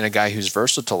system, and a guy who's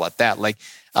versatile at that.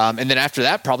 And then after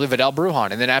that, probably Vidal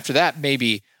Brujan. And then after that,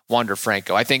 maybe Wander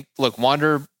Franco. I think, look,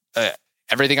 Wander,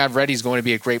 everything I've read, he's going to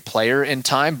be a great player in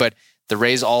time, but the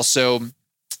Rays also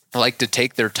like to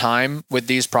take their time with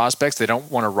these prospects. They don't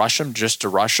want to rush them just to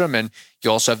rush them. And you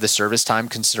also have the service time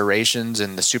considerations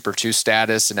and the Super 2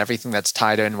 status and everything that's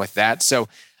tied in with that. So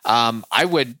I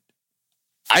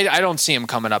don't see him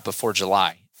coming up before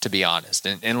July, to be honest,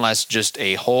 unless just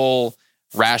a whole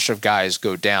rash of guys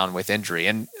go down with injury.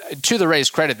 And to the Rays'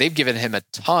 credit, they've given him a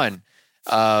ton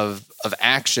of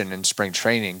action in spring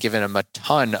training, given him a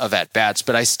ton of at-bats.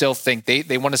 But I still think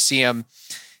they want to see him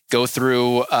go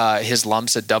through his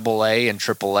lumps at AA and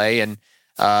AAA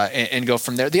and go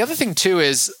from there. The other thing, too,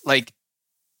 is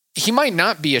he might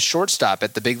not be a shortstop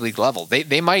at the big league level.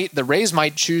 The Rays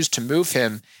might choose to move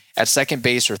him at second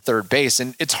base or third base.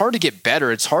 And it's hard to get better.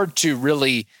 It's hard to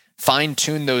really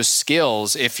fine-tune those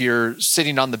skills if you're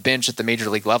sitting on the bench at the major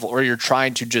league level, or you're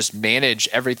trying to just manage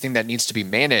everything that needs to be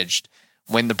managed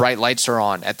when the bright lights are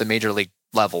on at the major league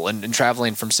level and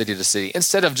traveling from city to city,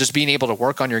 instead of just being able to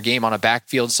work on your game on a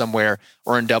backfield somewhere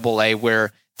or in AA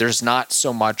where there's not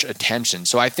so much attention.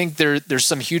 So I think there's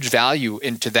some huge value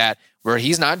into that where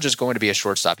he's not just going to be a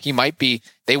shortstop.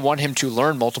 They want him to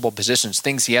learn multiple positions,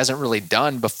 things he hasn't really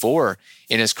done before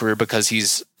in his career because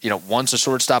he's, once a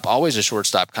shortstop, always a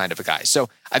shortstop kind of a guy. So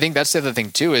I think that's the other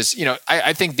thing too is,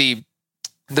 I think the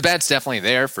bat's definitely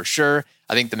there for sure.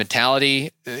 I think the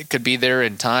mentality could be there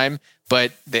in time,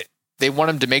 but they want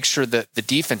him to make sure that the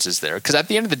defense is there. Because at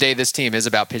the end of the day, this team is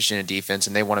about pitching and defense,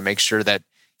 and they want to make sure that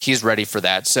he's ready for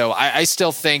that. So I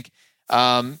still think,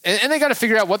 and they got to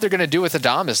figure out what they're going to do with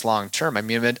Adames long term. I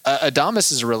mean,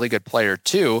 Adames is a really good player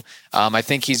too. I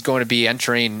think he's going to be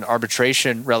entering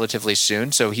arbitration relatively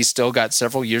soon, so he's still got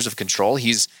several years of control.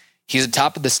 He's a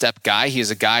top of the step guy.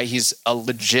 He's a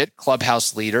legit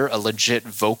clubhouse leader, a legit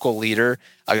vocal leader,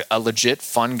 a legit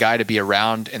fun guy to be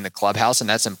around in the clubhouse. And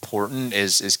that's important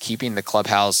is keeping the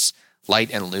clubhouse light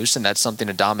and loose. And that's something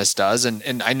Adames does.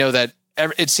 And I know that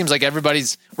it seems like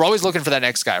we're always looking for that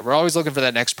next guy. We're always looking for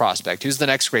that next prospect. Who's the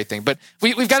next great thing? But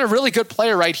we've got a really good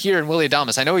player right here in Willy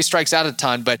Adames. I know he strikes out a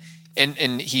ton,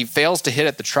 and he fails to hit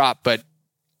at the trop, but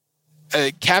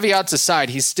caveats aside,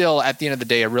 he's still at the end of the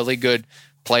day, a really good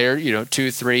player,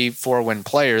 2, 3, 4 win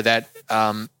player that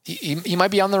he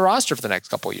might be on the roster for the next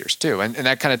couple of years too. And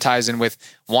that kind of ties in with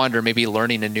Wander maybe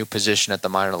learning a new position at the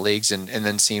minor leagues and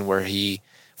then seeing where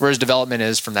his development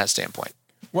is from that standpoint.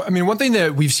 Well, I mean, one thing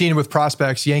that we've seen with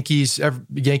prospects, Yankees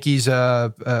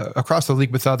across the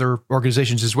league with other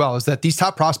organizations as well, is that these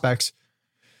top prospects,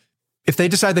 if they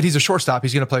decide that he's a shortstop,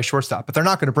 he's going to play shortstop, but they're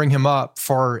not going to bring him up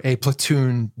for a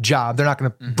platoon job. They're not going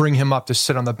to bring him up to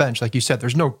sit on the bench. Like you said,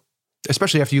 there's no,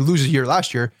 especially after you lose a year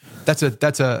last year, that's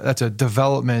a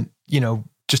development,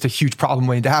 just a huge problem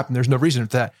waiting to happen. There's no reason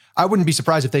for that. I wouldn't be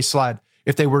surprised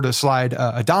if they were to slide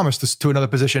Adames to another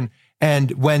position.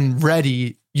 And when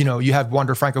ready, you have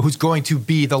Wander Franco, who's going to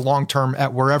be the long-term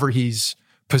at wherever he's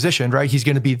positioned, right? He's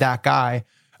going to be that guy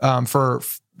for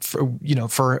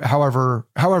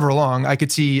however long. I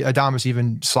could see Adames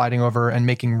even sliding over and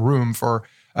making room for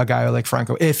a guy like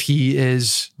Franco if he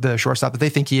is the shortstop that they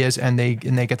think he is, and they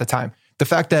get the time. The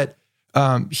fact that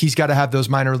he's got to have those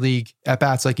minor league at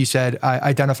bats, like you said,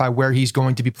 identify where he's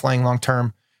going to be playing long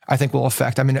term, I think will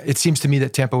affect. I mean, it seems to me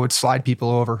that Tampa would slide people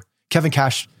over. Kevin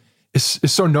Cash is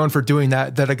so known for doing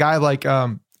that a guy like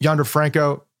Wander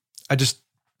Franco,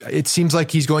 it seems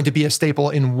like he's going to be a staple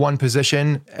in one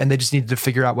position, and they just needed to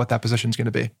figure out what that position is going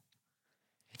to be.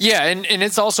 Yeah, and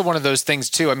it's also one of those things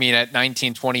too. I mean, at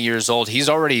 19, 20 years old, he's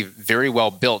already very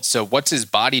well built. So what's his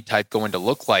body type going to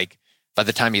look like by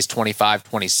the time he's 25,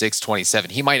 26, 27?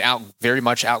 He might very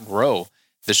much outgrow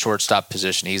the shortstop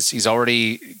position. He's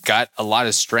already got a lot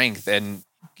of strength. And,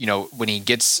 when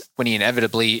he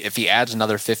inevitably, if he adds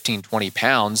another 15, 20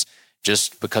 pounds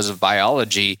just because of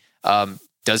biology,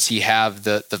 does he have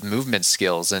the movement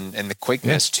skills and the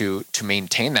quickness to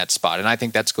maintain that spot? And I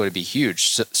think that's going to be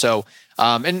huge. So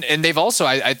and they've also,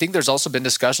 I think there's also been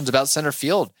discussions about center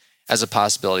field as a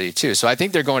possibility too. So I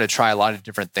think they're going to try a lot of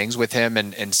different things with him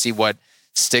and see what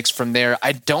sticks from there.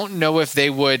 I don't know if they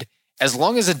would, as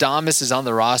long as Adames is on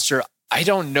the roster, I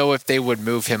don't know if they would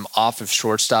move him off of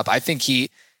shortstop. I think he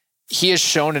has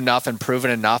shown enough and proven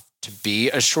enough to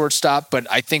be a shortstop, but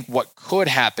I think what could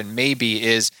happen maybe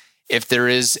is if there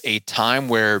is a time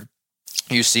where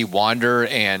you see Wander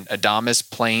and Adames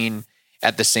playing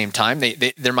at the same time,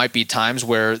 there might be times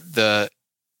where the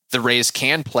Rays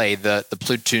can play the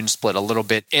platoon split a little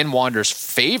bit in Wander's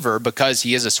favor because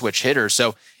he is a switch hitter.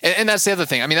 So, and that's the other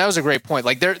thing. I mean, that was a great point.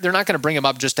 Like they're not going to bring him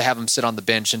up just to have him sit on the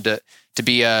bench and to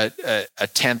be a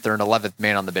 10th or an 11th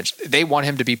man on the bench. They want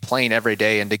him to be playing every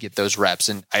day and to get those reps.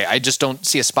 And I just don't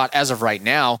see a spot as of right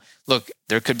now. Look,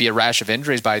 there could be a rash of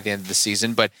injuries by the end of the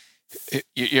season, but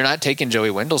you're not taking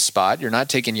Joey Wendell's spot. You're not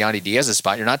taking Yandy Diaz's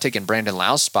spot. You're not taking Brandon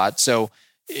Lau's spot. So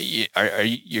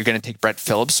you're going to take Brett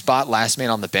Phillips' spot, last man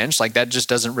on the bench? Like that just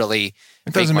doesn't really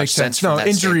make sense. No,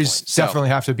 injuries definitely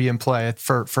have to be in play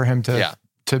for him to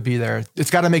be there.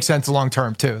 It's got to make sense long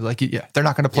term too. Like they're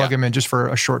not going to plug him in just for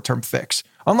a short term fix,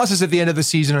 unless it's at the end of the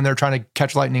season and they're trying to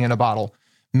catch lightning in a bottle.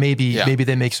 Maybe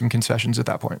they make some concessions at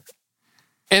that point.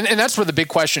 And that's where the big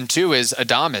question too is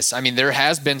Adames. I mean, there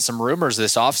has been some rumors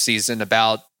this offseason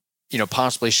about,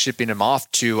 possibly shipping him off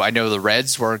to, I know the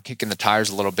Reds were kicking the tires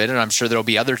a little bit, and I'm sure there'll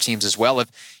be other teams as well. If,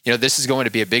 this is going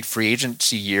to be a big free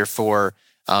agency year for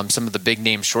some of the big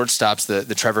name shortstops,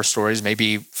 the Trevor Stories,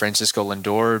 maybe Francisco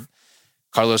Lindor,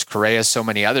 Carlos Correa, so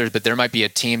many others, but there might be a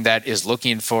team that is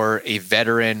looking for a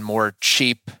veteran, more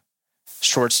cheap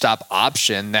shortstop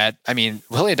option that, I mean,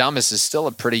 Willy Adames is still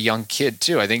a pretty young kid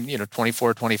too. I think,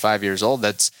 24, 25 years old.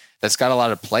 That's got a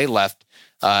lot of play left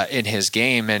in his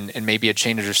game, and maybe a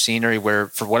change of scenery where,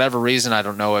 for whatever reason, I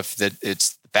don't know if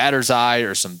it's the batter's eye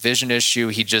or some vision issue,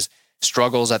 he just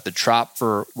struggles at the Trop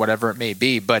for whatever it may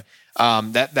be. But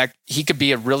that he could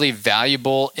be a really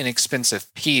valuable,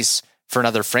 inexpensive piece for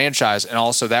another franchise. And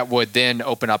also that would then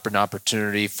open up an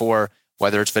opportunity for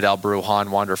whether it's Vidal Brujan,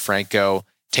 Wander Franco,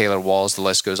 Taylor Walls, the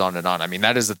list goes on and on. I mean,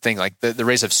 that is the thing. Like the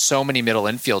Rays have so many middle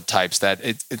infield types that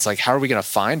it's like, how are we going to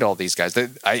find all these guys?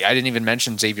 I didn't even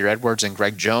mention Xavier Edwards and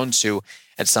Greg Jones, who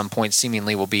at some point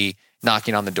seemingly will be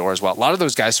knocking on the door as well. A lot of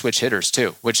those guys switch hitters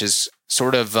too, which is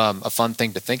sort of a fun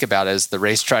thing to think about as the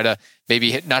Rays try to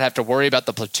maybe not have to worry about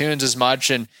the platoons as much.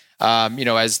 And,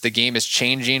 as the game is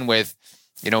changing with,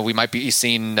 we might be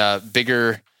seeing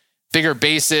bigger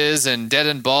bases and dead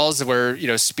end balls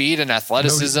where, speed and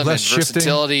athleticism and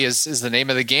versatility is the name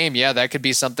of the game. Yeah, that could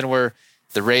be something where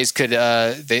the Rays could,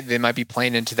 they might be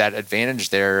playing into that advantage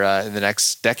there in the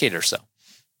next decade or so.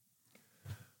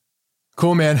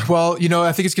 Cool, man. Well,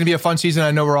 I think it's going to be a fun season. I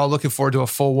know we're all looking forward to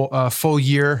a full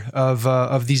year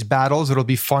of these battles. It'll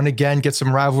be fun again, get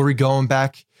some rivalry going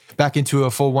back into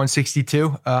a full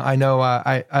 162. I know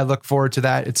I look forward to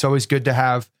that. It's always good to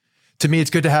have, to me, it's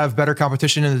good to have better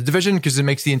competition in the division because it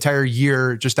makes the entire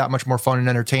year just that much more fun and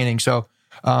entertaining. So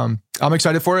I'm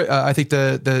excited for it. I think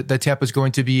the Tampa is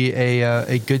going to be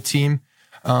a good team.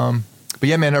 But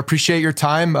yeah, man, I appreciate your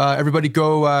time. Everybody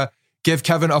go give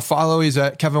Kevin a follow. He's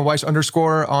at Kevin Weiss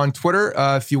 _ on Twitter.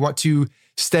 If you want to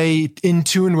stay in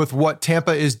tune with what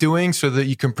Tampa is doing so that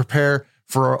you can prepare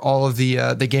for all of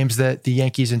the games that the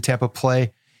Yankees and Tampa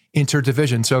play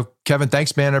interdivision. So Kevin,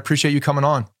 thanks, man. I appreciate you coming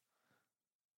on.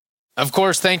 Of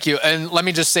course. Thank you. And let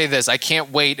me just say this. I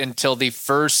can't wait until the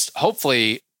first,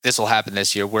 hopefully this will happen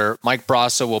this year, where Mike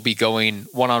Brasso will be going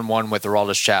one-on-one with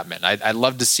Aroldis Chapman. I'd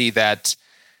love to see that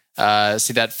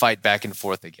fight back and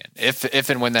forth again. If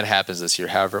and when that happens this year,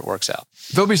 however it works out.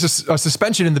 There'll be a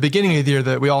suspension in the beginning of the year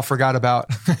that we all forgot about.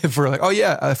 If we're like, oh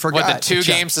yeah, I forgot. What, the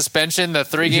 2-game suspension, the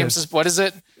 3 games, what is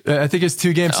it? I think it's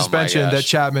 2-game suspension that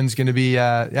Chapman's going to be,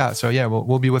 So yeah,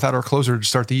 we'll be without our closer to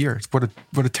start the year. What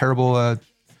a terrible,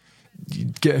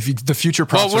 the future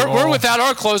props. Well, we're without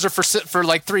our closer for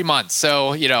like 3 months.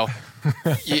 So, you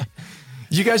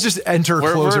guys just enter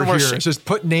closer here. It's just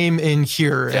put name in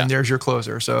here, and there's your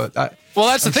closer. So,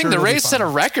 that's the thing. The Rays set a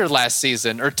record last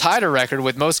season, or tied a record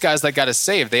with most guys that got a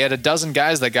save. They had a dozen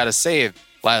guys that got a save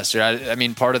last year. I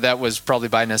mean, part of that was probably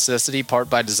by necessity, part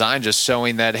by design, just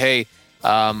showing that, hey,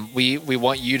 we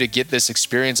want you to get this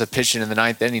experience of pitching in the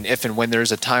 9th inning if and when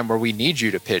there's a time where we need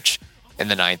you to pitch in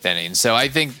the 9th inning. So I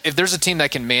think if there's a team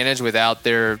that can manage without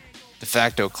their de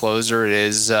facto closer, it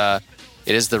is the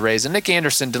Rays. And Nick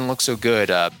Anderson didn't look so good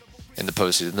in the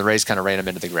postseason. The Rays kind of ran him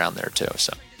into the ground there too.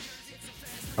 So,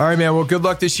 all right, man. Well, good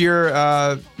luck this year.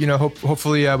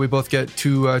 Hopefully we both get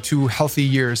two healthy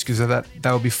years because that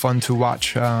will be fun to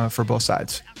watch for both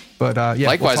sides. But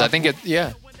likewise, I think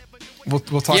We'll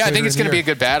talk. Yeah, I think it's going to be a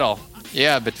good battle.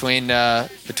 Yeah, between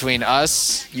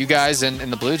us, you guys, and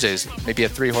the Blue Jays, maybe a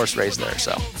 3-horse race there.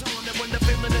 So.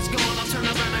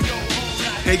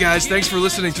 Hey guys, thanks for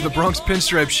listening to the Bronx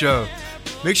Pinstripe Show.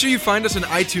 Make sure you find us on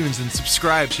iTunes and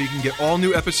subscribe so you can get all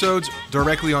new episodes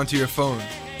directly onto your phone.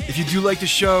 If you do like the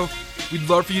show, we'd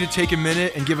love for you to take a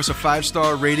minute and give us a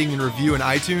 5-star rating and review in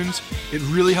iTunes. It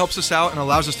really helps us out and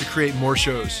allows us to create more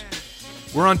shows.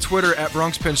 We're on Twitter at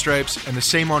Bronx Pinstripes and the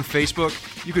same on Facebook.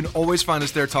 You can always find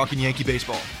us there talking Yankee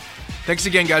baseball. Thanks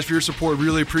again, guys, for your support.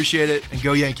 Really appreciate it, and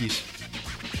go Yankees.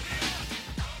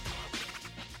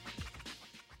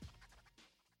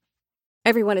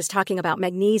 Everyone is talking about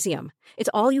magnesium. It's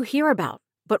all you hear about.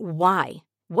 But why?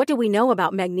 What do we know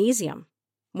about magnesium?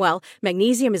 Well,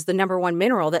 magnesium is the #1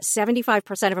 mineral that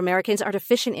 75% of Americans are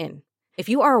deficient in. If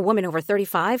you are a woman over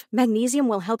 35, magnesium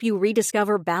will help you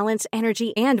rediscover balance,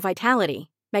 energy, and vitality.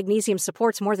 Magnesium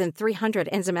supports more than 300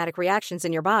 enzymatic reactions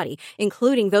in your body,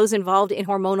 including those involved in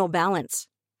hormonal balance.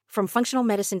 From functional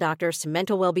medicine doctors to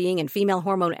mental well-being and female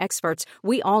hormone experts,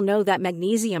 we all know that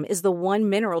magnesium is the one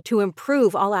mineral to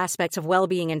improve all aspects of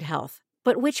well-being and health.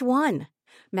 But which one?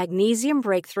 Magnesium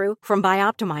Breakthrough from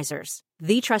Bioptimizers,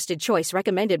 the trusted choice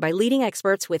recommended by leading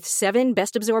experts with 7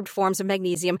 best-absorbed forms of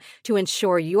magnesium to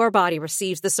ensure your body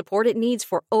receives the support it needs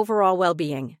for overall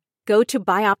well-being. Go to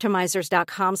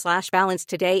bioptimizers.com/balance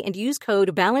today and use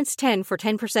code BALANCE10 for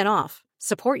 10% off.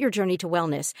 Support your journey to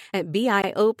wellness at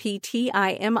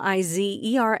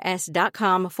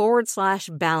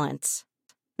bioptimizers.com/balance.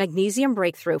 Magnesium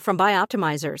Breakthrough from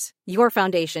Bioptimizers, your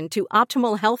foundation to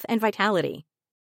optimal health and vitality.